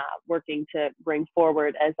been working to bring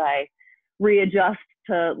forward as I readjust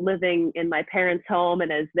to living in my parents' home,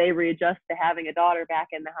 and as they readjust to having a daughter back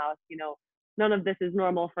in the house. None of this is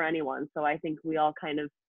normal for anyone. So I think we all kind of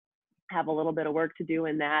have a little bit of work to do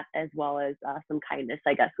in that, as well as some kindness,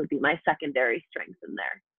 I guess, would be my secondary strength in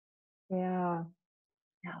there. Yeah.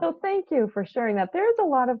 So thank you for sharing that. There's a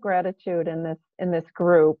lot of gratitude in this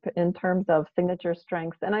group in terms of signature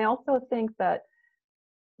strengths. And I also think that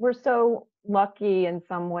we're so lucky in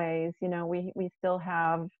some ways. We still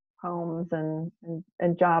have homes and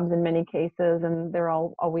jobs in many cases, and there are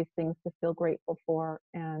always things to feel grateful for.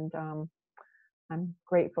 And I'm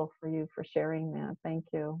grateful for you for sharing that. Thank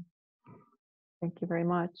you. Thank you very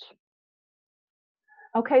much.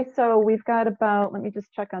 Okay, so we've got about, let me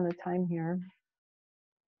just check on the time here.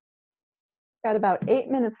 Got about 8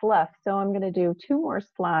 minutes left, so I'm going to do 2 more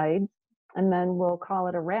slides, and then we'll call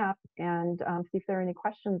it a wrap and see if there are any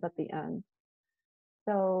questions at the end.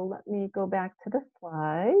 So let me go back to the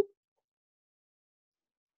slide.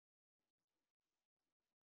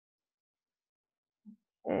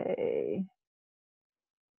 Okay.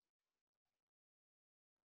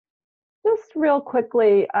 Just real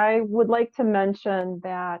quickly, I would like to mention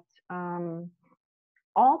that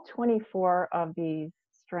all 24 of these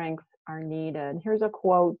strengths are needed. Here's a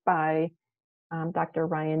quote by Dr.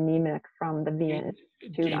 Ryan Nemec from the VN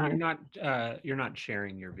Institute. Jane, you're not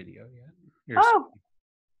sharing your video yet. Oh,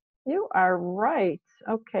 you are right.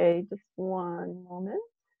 Okay, just one moment.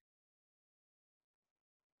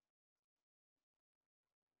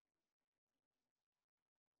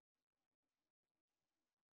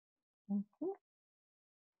 Okay.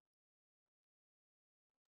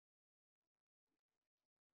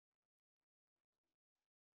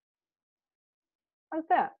 How's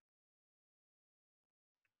that?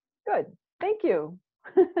 Good, thank you.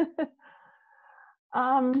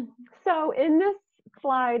 So in this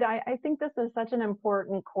slide, I think this is such an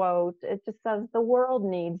important quote. It just says, the world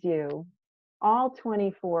needs you, all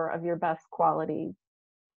 24 of your best qualities.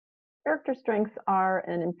 Character strengths are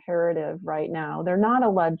an imperative right now. They're not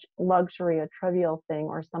a luxury, a trivial thing,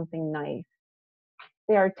 or something nice.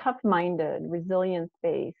 They are tough-minded,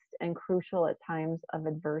 resilience-based, and crucial at times of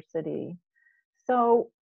adversity. So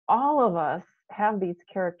all of us have these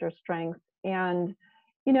character strengths, and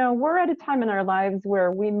you know, we're at a time in our lives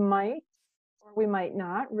where we might or we might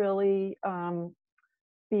not really have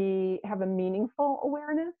a meaningful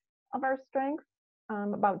awareness of our strengths.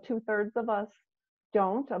 About 2/3 of us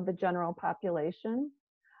don't, of the general population.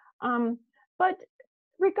 But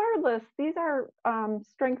regardless, these are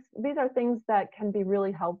strengths, these are things that can be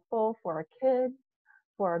really helpful for our kids,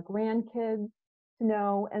 for our grandkids to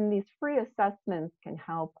know, and these free assessments can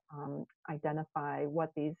help identify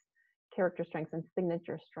what these character strengths and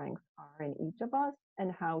signature strengths are in each of us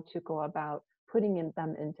and how to go about putting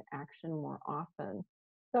them into action more often.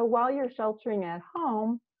 So while you're sheltering at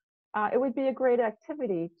home, it would be a great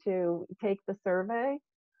activity to take the survey.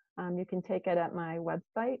 You can take it at my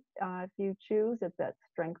website if you choose. It's at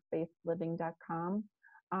strengthbasedliving.com.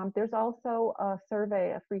 There's also a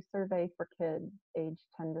survey, a free survey for kids aged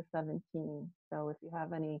 10 to 17. So if you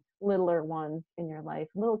have any littler ones in your life,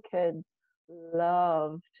 little kids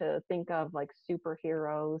love to think of like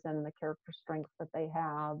superheroes and the character strengths that they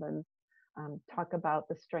have, and talk about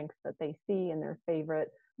the strengths that they see in their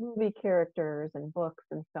favorite movie characters and books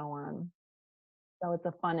and so on. So it's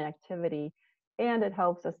a fun activity, and it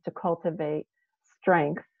helps us to cultivate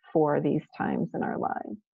strength for these times in our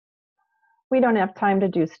lives. We don't have time to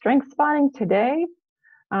do strength spotting today.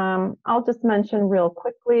 I'll just mention real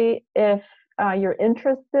quickly, if you're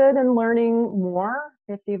interested in learning more,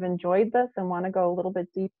 if you've enjoyed this and want to go a little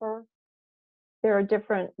bit deeper, there are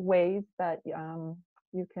different ways that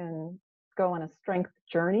you can go on a strength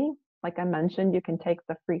journey. Like I mentioned, you can take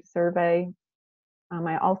the free survey.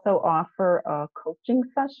 I also offer a coaching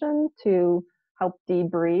session to help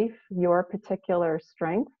debrief your particular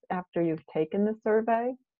strengths after you've taken the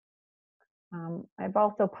survey. I've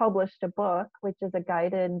also published a book, which is a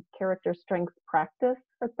guided character strengths practice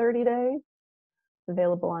for 30 days. It's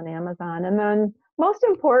available on Amazon. And then most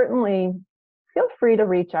importantly, feel free to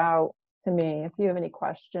reach out to me if you have any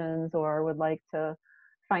questions or would like to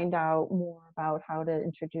find out more about how to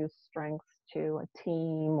introduce strengths to a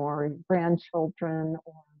team or grandchildren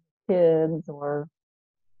or kids or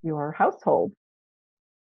your household.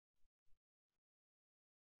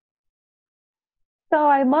 So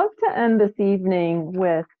I'd love to end this evening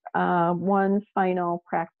with one final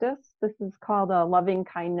practice. This is called a loving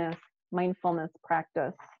kindness mindfulness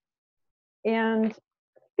practice. And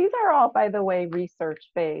these are all, by the way,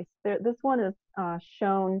 research-based. This one is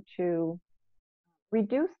shown to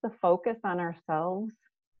reduce the focus on ourselves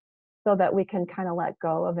so that we can kind of let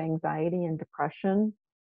go of anxiety and depression.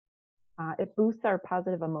 It boosts our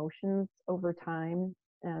positive emotions over time,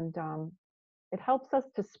 and it helps us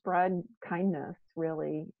to spread kindness,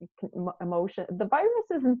 really. Emotion, the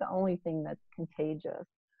virus isn't the only thing that's contagious.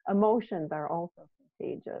 Emotions are also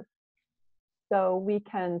contagious. So we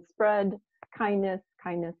can spread kindness,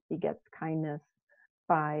 kindness begets kindness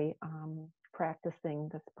by practicing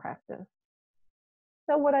this practice.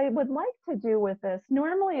 So what I would like to do with this,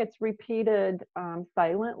 normally it's repeated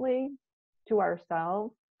silently to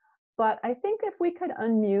ourselves, but I think if we could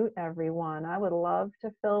unmute everyone, I would love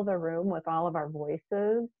to fill the room with all of our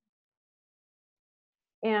voices.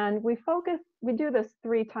 And we do this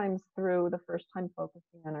 3 times through, the first time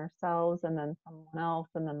focusing on ourselves and then someone else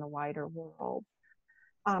and then the wider world.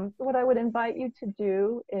 So what I would invite you to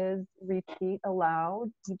do is repeat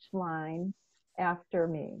aloud each line after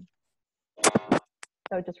me.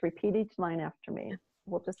 So just repeat each line after me.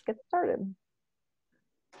 We'll just get started.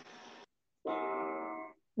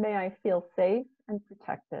 May I feel safe and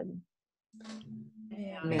protected.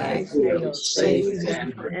 May I feel safe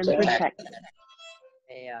and protected.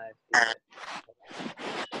 May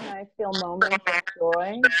I feel moments of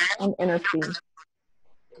joy and inner peace.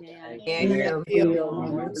 May I feel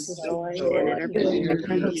moments of joy and inner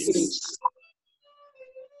peace.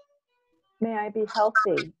 May I be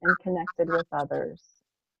healthy and connected with others.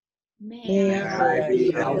 May I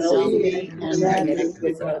be healthy and connected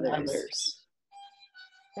with others.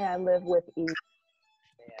 May I live with ease.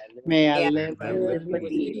 May I live with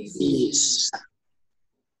ease.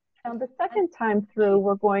 Now, the second time through,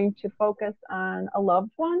 we're going to focus on a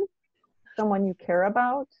loved one, someone you care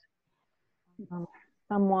about,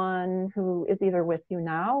 someone who is either with you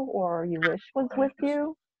now or you wish was with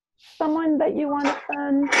you, someone that you want to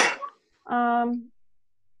send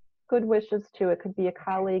good wishes to. It could be a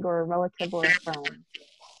colleague or a relative or a friend.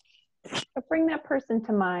 But bring that person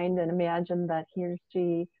to mind and imagine that he or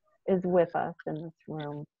she is with us in this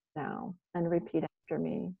room now, and repeat after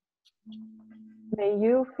me. May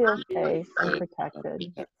you feel safe and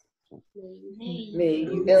protected. May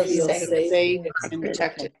you feel safe and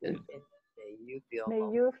protected. May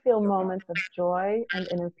you feel moments of joy and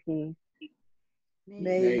inner peace.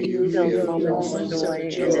 May you feel moments of joy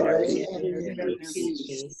and inner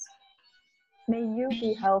peace. May you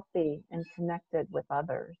be healthy and connected with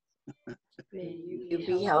others. May you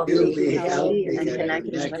be healthy and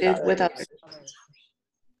connected with others.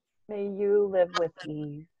 May you live with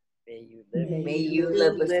ease. May you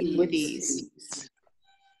live with ease.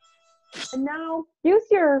 And now use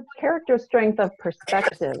your character strength of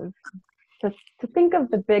perspective to think of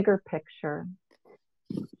the bigger picture.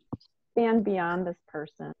 Stand beyond this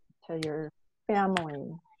person to your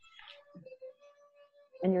family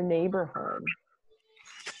and your neighborhood,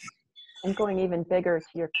 and going even bigger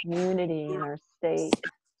to your community and our state,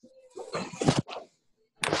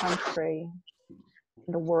 country,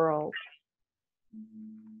 the world.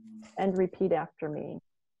 And repeat after me.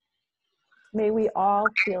 May we all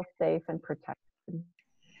feel safe and protected.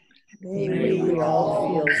 May we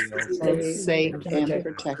all feel safe and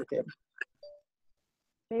protected.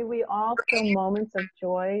 May we all feel moments of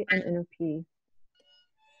joy and inner peace.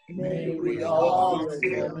 May we all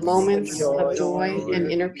feel moments of joy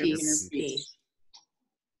and inner peace.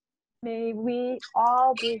 May we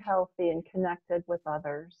all be healthy and connected with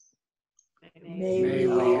others. May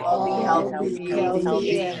we all be healthy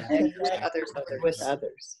and connected with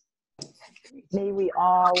others. May we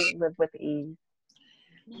all live with ease.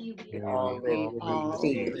 May we all live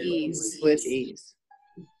with ease.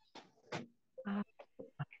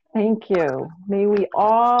 Thank you. May we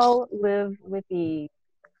all live with ease.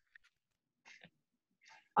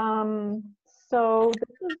 So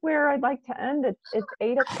this is where I'd like to end. It's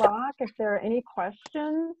 8 o'clock. If there are any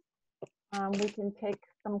questions, we can take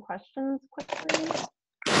some questions quickly.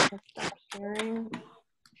 I'll stop sharing.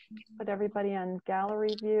 Put everybody on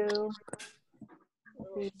gallery view.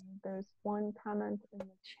 There's one comment in the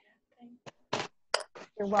chat.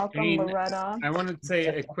 You're welcome, Jane, Loretta. I want to say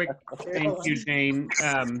a quick thank you, Jane.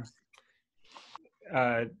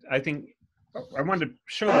 I think I wanted to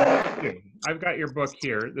show the book too. I've got your book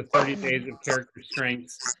here, The 30 Days of Character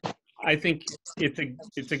Strengths. I think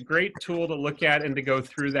it's a great tool to look at and to go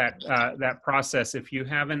through that process. If you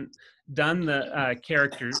haven't done the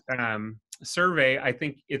character survey, I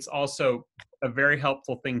think it's also a very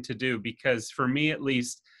helpful thing to do, because for me at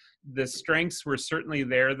least, the strengths were certainly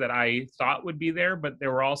there that I thought would be there, but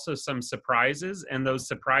there were also some surprises, and those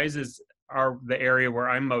surprises are the area where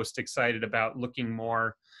I'm most excited about looking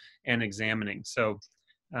more and examining. So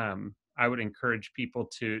I would encourage people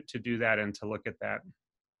to do that and to look at that.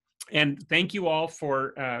 And thank you all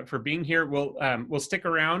for being here. We'll stick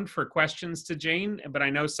around for questions to Jane, but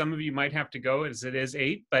I know some of you might have to go as it is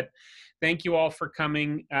 8, but thank you all for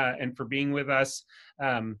coming and for being with us.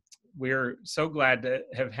 We're so glad to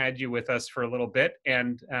have had you with us for a little bit,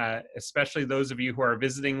 and especially those of you who are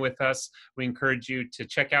visiting with us, we encourage you to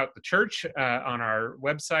check out the church on our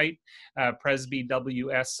website,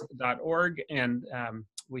 presbyws.org, and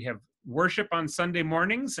we have worship on Sunday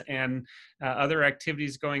mornings and other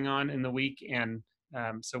activities going on in the week, and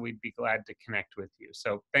so we'd be glad to connect with you.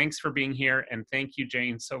 So thanks for being here, and thank you,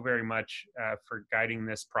 Jane, so very much for guiding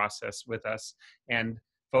this process with us. And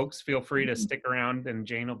folks, feel free to stick around, and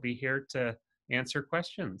Jane will be here to answer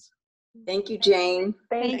questions. Thank you, Jane.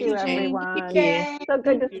 Thank you, everyone. Jane. So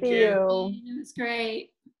good to see you. It was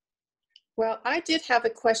great. Well, I did have a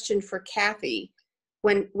question for Kathy.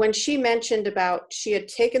 When she mentioned about she had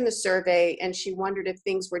taken the survey and she wondered if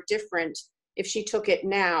things were different if she took it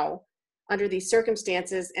now under these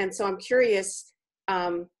circumstances. And so I'm curious,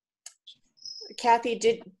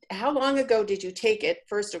 Kathy, how long ago did you take it,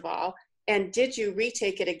 first of all? And did you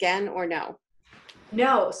retake it again or no?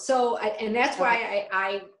 No. So, and that's why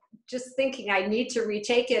I just thinking I need to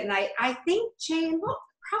retake it. And I think, Jane, well,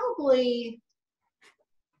 probably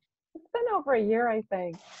been over a year, I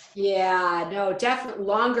think. Yeah, no, definitely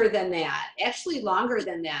longer than that. Actually, longer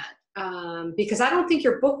than that. Because I don't think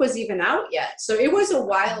your book was even out yet. So it was a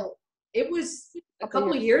while. It was a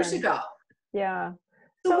couple of years ago. Yeah.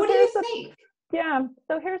 So what do you think? Yeah.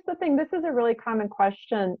 So here's the thing. This is a really common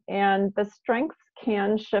question, and the strengths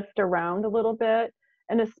can shift around a little bit,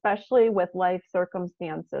 and especially with life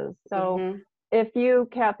circumstances. So if you,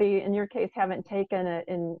 Kathy, in your case, haven't taken it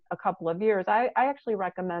in a couple of years, I actually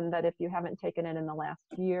recommend that if you haven't taken it in the last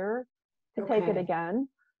year, to take it again.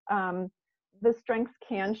 The strengths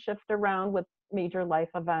can shift around with major life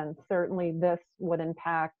events. Certainly this would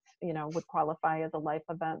impact, would qualify as a life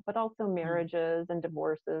event, but also marriages and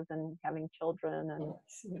divorces and having children, and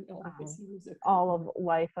all of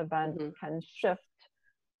life events can shift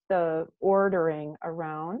the ordering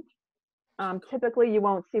around. Typically you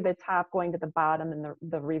won't see the top going to the bottom and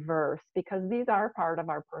the reverse, because these are part of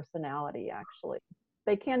our personality. Actually,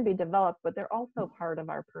 they can be developed, but they're also part of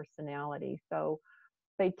our personality. So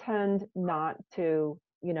they tend not to,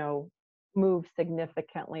 move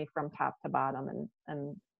significantly from top to bottom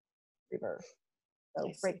and reverse. So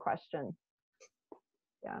great question.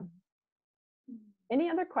 Yeah. Any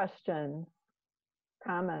other questions,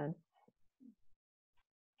 comments?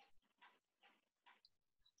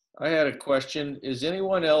 I had a question. Is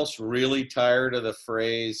anyone else really tired of the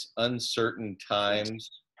phrase uncertain times?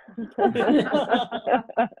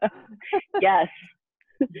 Yes.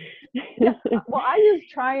 Yeah. Well, I use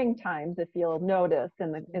trying times, if you'll notice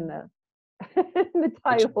in the in the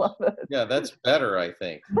title of it. Yeah, that's better, I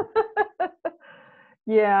think.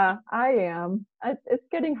 Yeah, I am. It's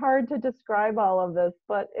getting hard to describe all of this,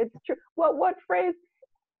 but it's true. What phrase?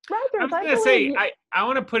 Rogers, I was going to say, I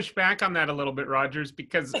want to push back on that a little bit, Rogers,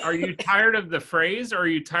 because are you tired of the phrase, or are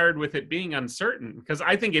you tired with it being uncertain? Because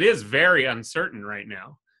I think it is very uncertain right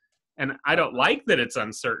now. And I don't like that it's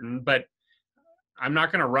uncertain, but I'm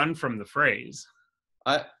not going to run from the phrase.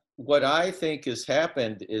 What I think has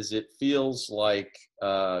happened is it feels like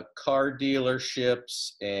car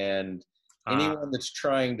dealerships and anyone that's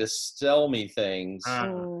trying to sell me things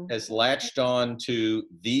has latched on to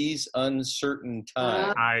these uncertain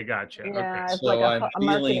times. I gotcha. Yeah, Okay. it's So like I'm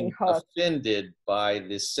feeling offended by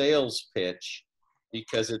the sales pitch,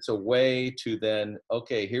 because it's a way to then,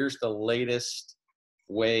 okay, here's the latest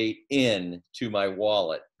way in to my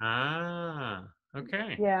wallet.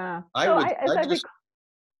 Okay. Yeah.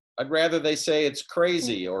 I'd rather they say it's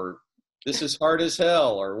crazy, or this is hard as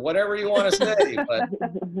hell, or whatever you want to say, but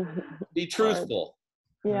be truthful.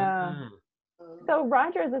 Yeah. So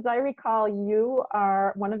Rogers, as I recall,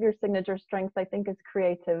 one of your signature strengths, I think, is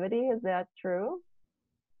creativity. Is that true?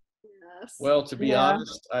 Yes. Well, to be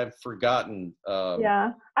honest, I've forgotten. I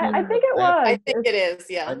think it was. I think it is,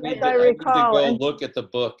 yeah. I need to go look at the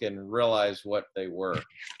book and realize what they were.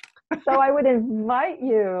 So I would invite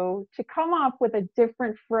you to come up with a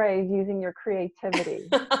different phrase using your creativity.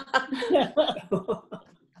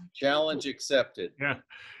 Challenge accepted. Yeah,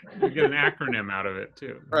 you get an acronym out of it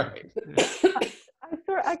too. Right.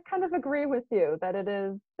 I kind of agree with you that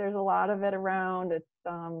there's a lot of it around.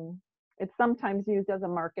 It's sometimes used as a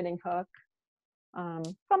marketing hook,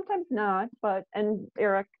 sometimes not. And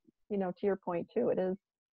Eric, to your point too, it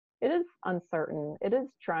is uncertain. It is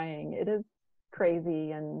trying. It is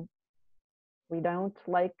crazy, and we don't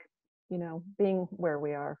like, being where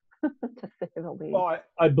we are, to say the least. Well,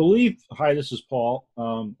 I believe, hi, this is Paul.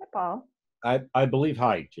 Hi, Paul. I believe,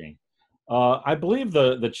 hi, Jane. I believe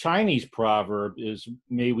the Chinese proverb is,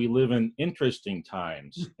 may we live in interesting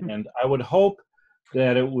times. And I would hope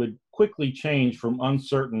that it would quickly change from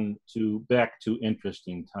uncertain to back to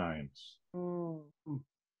interesting times.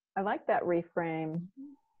 I like that reframe.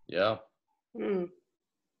 Yeah.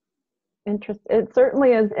 It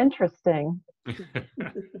certainly is interesting.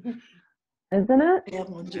 Isn't it?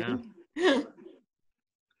 Yeah.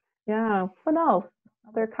 Yeah. What else?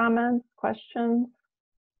 Other comments, questions?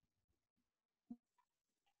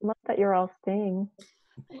 Love that you're all staying.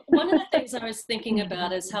 One of the things I was thinking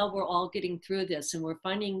about is how we're all getting through this, and we're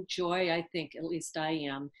finding joy, I think, at least I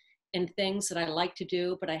am, in things that I like to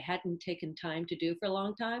do, but I hadn't taken time to do for a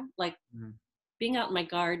long time, like being out in my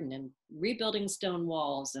garden and rebuilding stone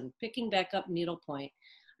walls and picking back up needlepoint.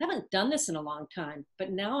 I haven't done this in a long time,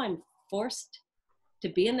 but now I'm forced to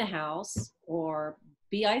be in the house or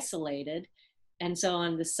be isolated. And so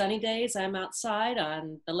on the sunny days, I'm outside.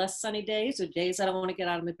 On the less sunny days, or days I don't want to get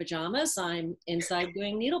out of my pajamas, I'm inside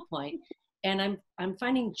doing needlepoint. And I'm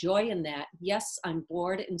finding joy in that. Yes, I'm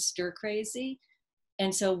bored and stir crazy.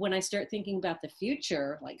 And so when I start thinking about the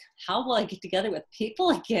future, like, how will I get together with people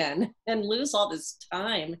again and lose all this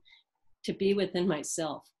time to be within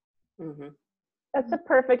myself? That's a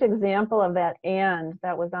perfect example of that and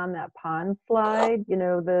that was on that pond slide, you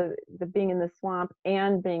know, the being in the swamp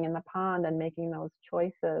and being in the pond and making those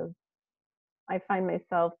choices. I find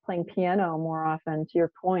myself playing piano more often, to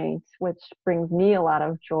your point, which brings me a lot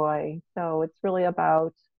of joy. So it's really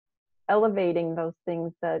about elevating those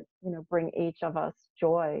things that, you know, bring each of us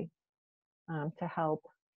joy, to help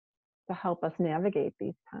us navigate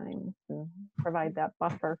these times and provide that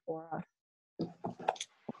buffer for us.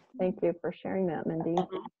 Thank you for sharing that, Mindy.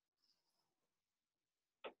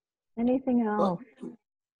 Anything else?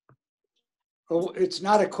 Well, it's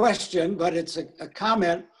not a question, but it's a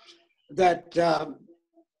comment that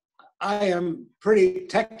I am pretty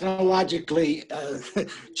technologically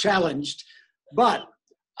challenged, but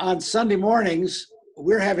on Sunday mornings,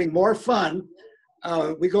 we're having more fun.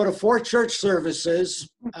 We go to 4 church services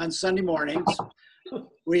on Sunday mornings.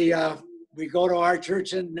 We go to our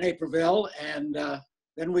church in Naperville, and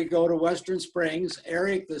then we go to Western Springs.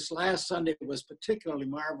 Eric, this last Sunday was particularly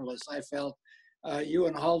marvelous. I felt you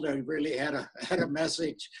and Hulda really had a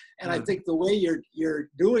message, and I think the way you're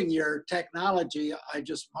doing your technology, I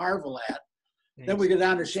just marvel at. Thanks. Then we go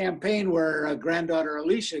down to Champaign, where granddaughter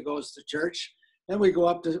Alicia goes to church. Then we go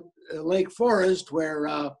up to Lake Forest, where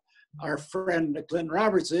our friend Clint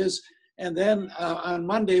Roberts is. And then on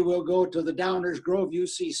Monday, we'll go to the Downers Grove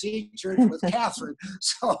UCC Church with Catherine.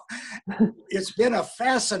 So it's been a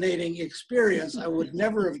fascinating experience. I would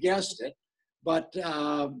never have guessed it, but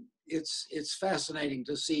it's fascinating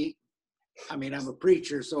to see. I mean, I'm a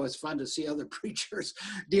preacher, so it's fun to see other preachers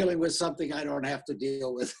dealing with something I don't have to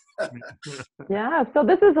deal with. Yeah, so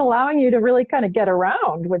this is allowing you to really kind of get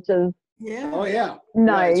around, which is oh yeah,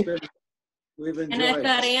 nice. Yeah, we've enjoyed.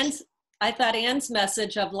 And I thought Anne's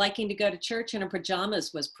message of liking to go to church in her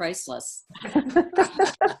pajamas was priceless.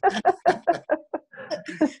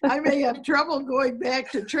 I may have trouble going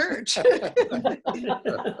back to church.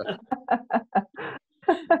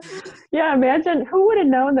 Yeah, imagine who would have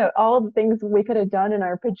known that all the things we could have done in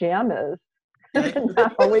our pajamas.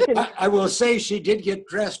 I will say she did get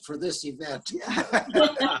dressed for this event.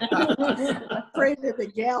 Afraid of the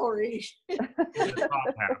gallery. Top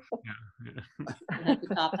half. Yeah.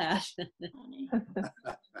 Top half.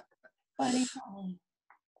 Funny.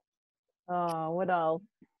 Oh, what else?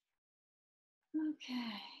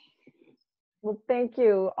 Okay. Well, thank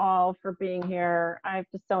you all for being here. I've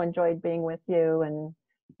just so enjoyed being with you and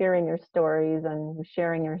hearing your stories and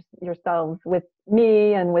sharing yourselves with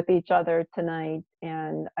me and with each other tonight.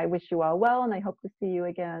 And I wish you all well, and I hope to see you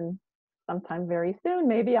again sometime very soon.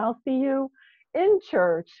 Maybe I'll see you in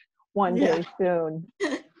church one day soon.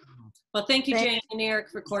 Well, thank you, Jane and Eric,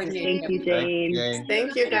 for coordinating. Thank you, Jane.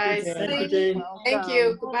 Thank you, guys. Thank you, Jane. Thank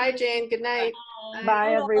you. Goodbye, Jane. Good night.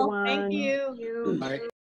 Bye, everyone. Thank you. Bye.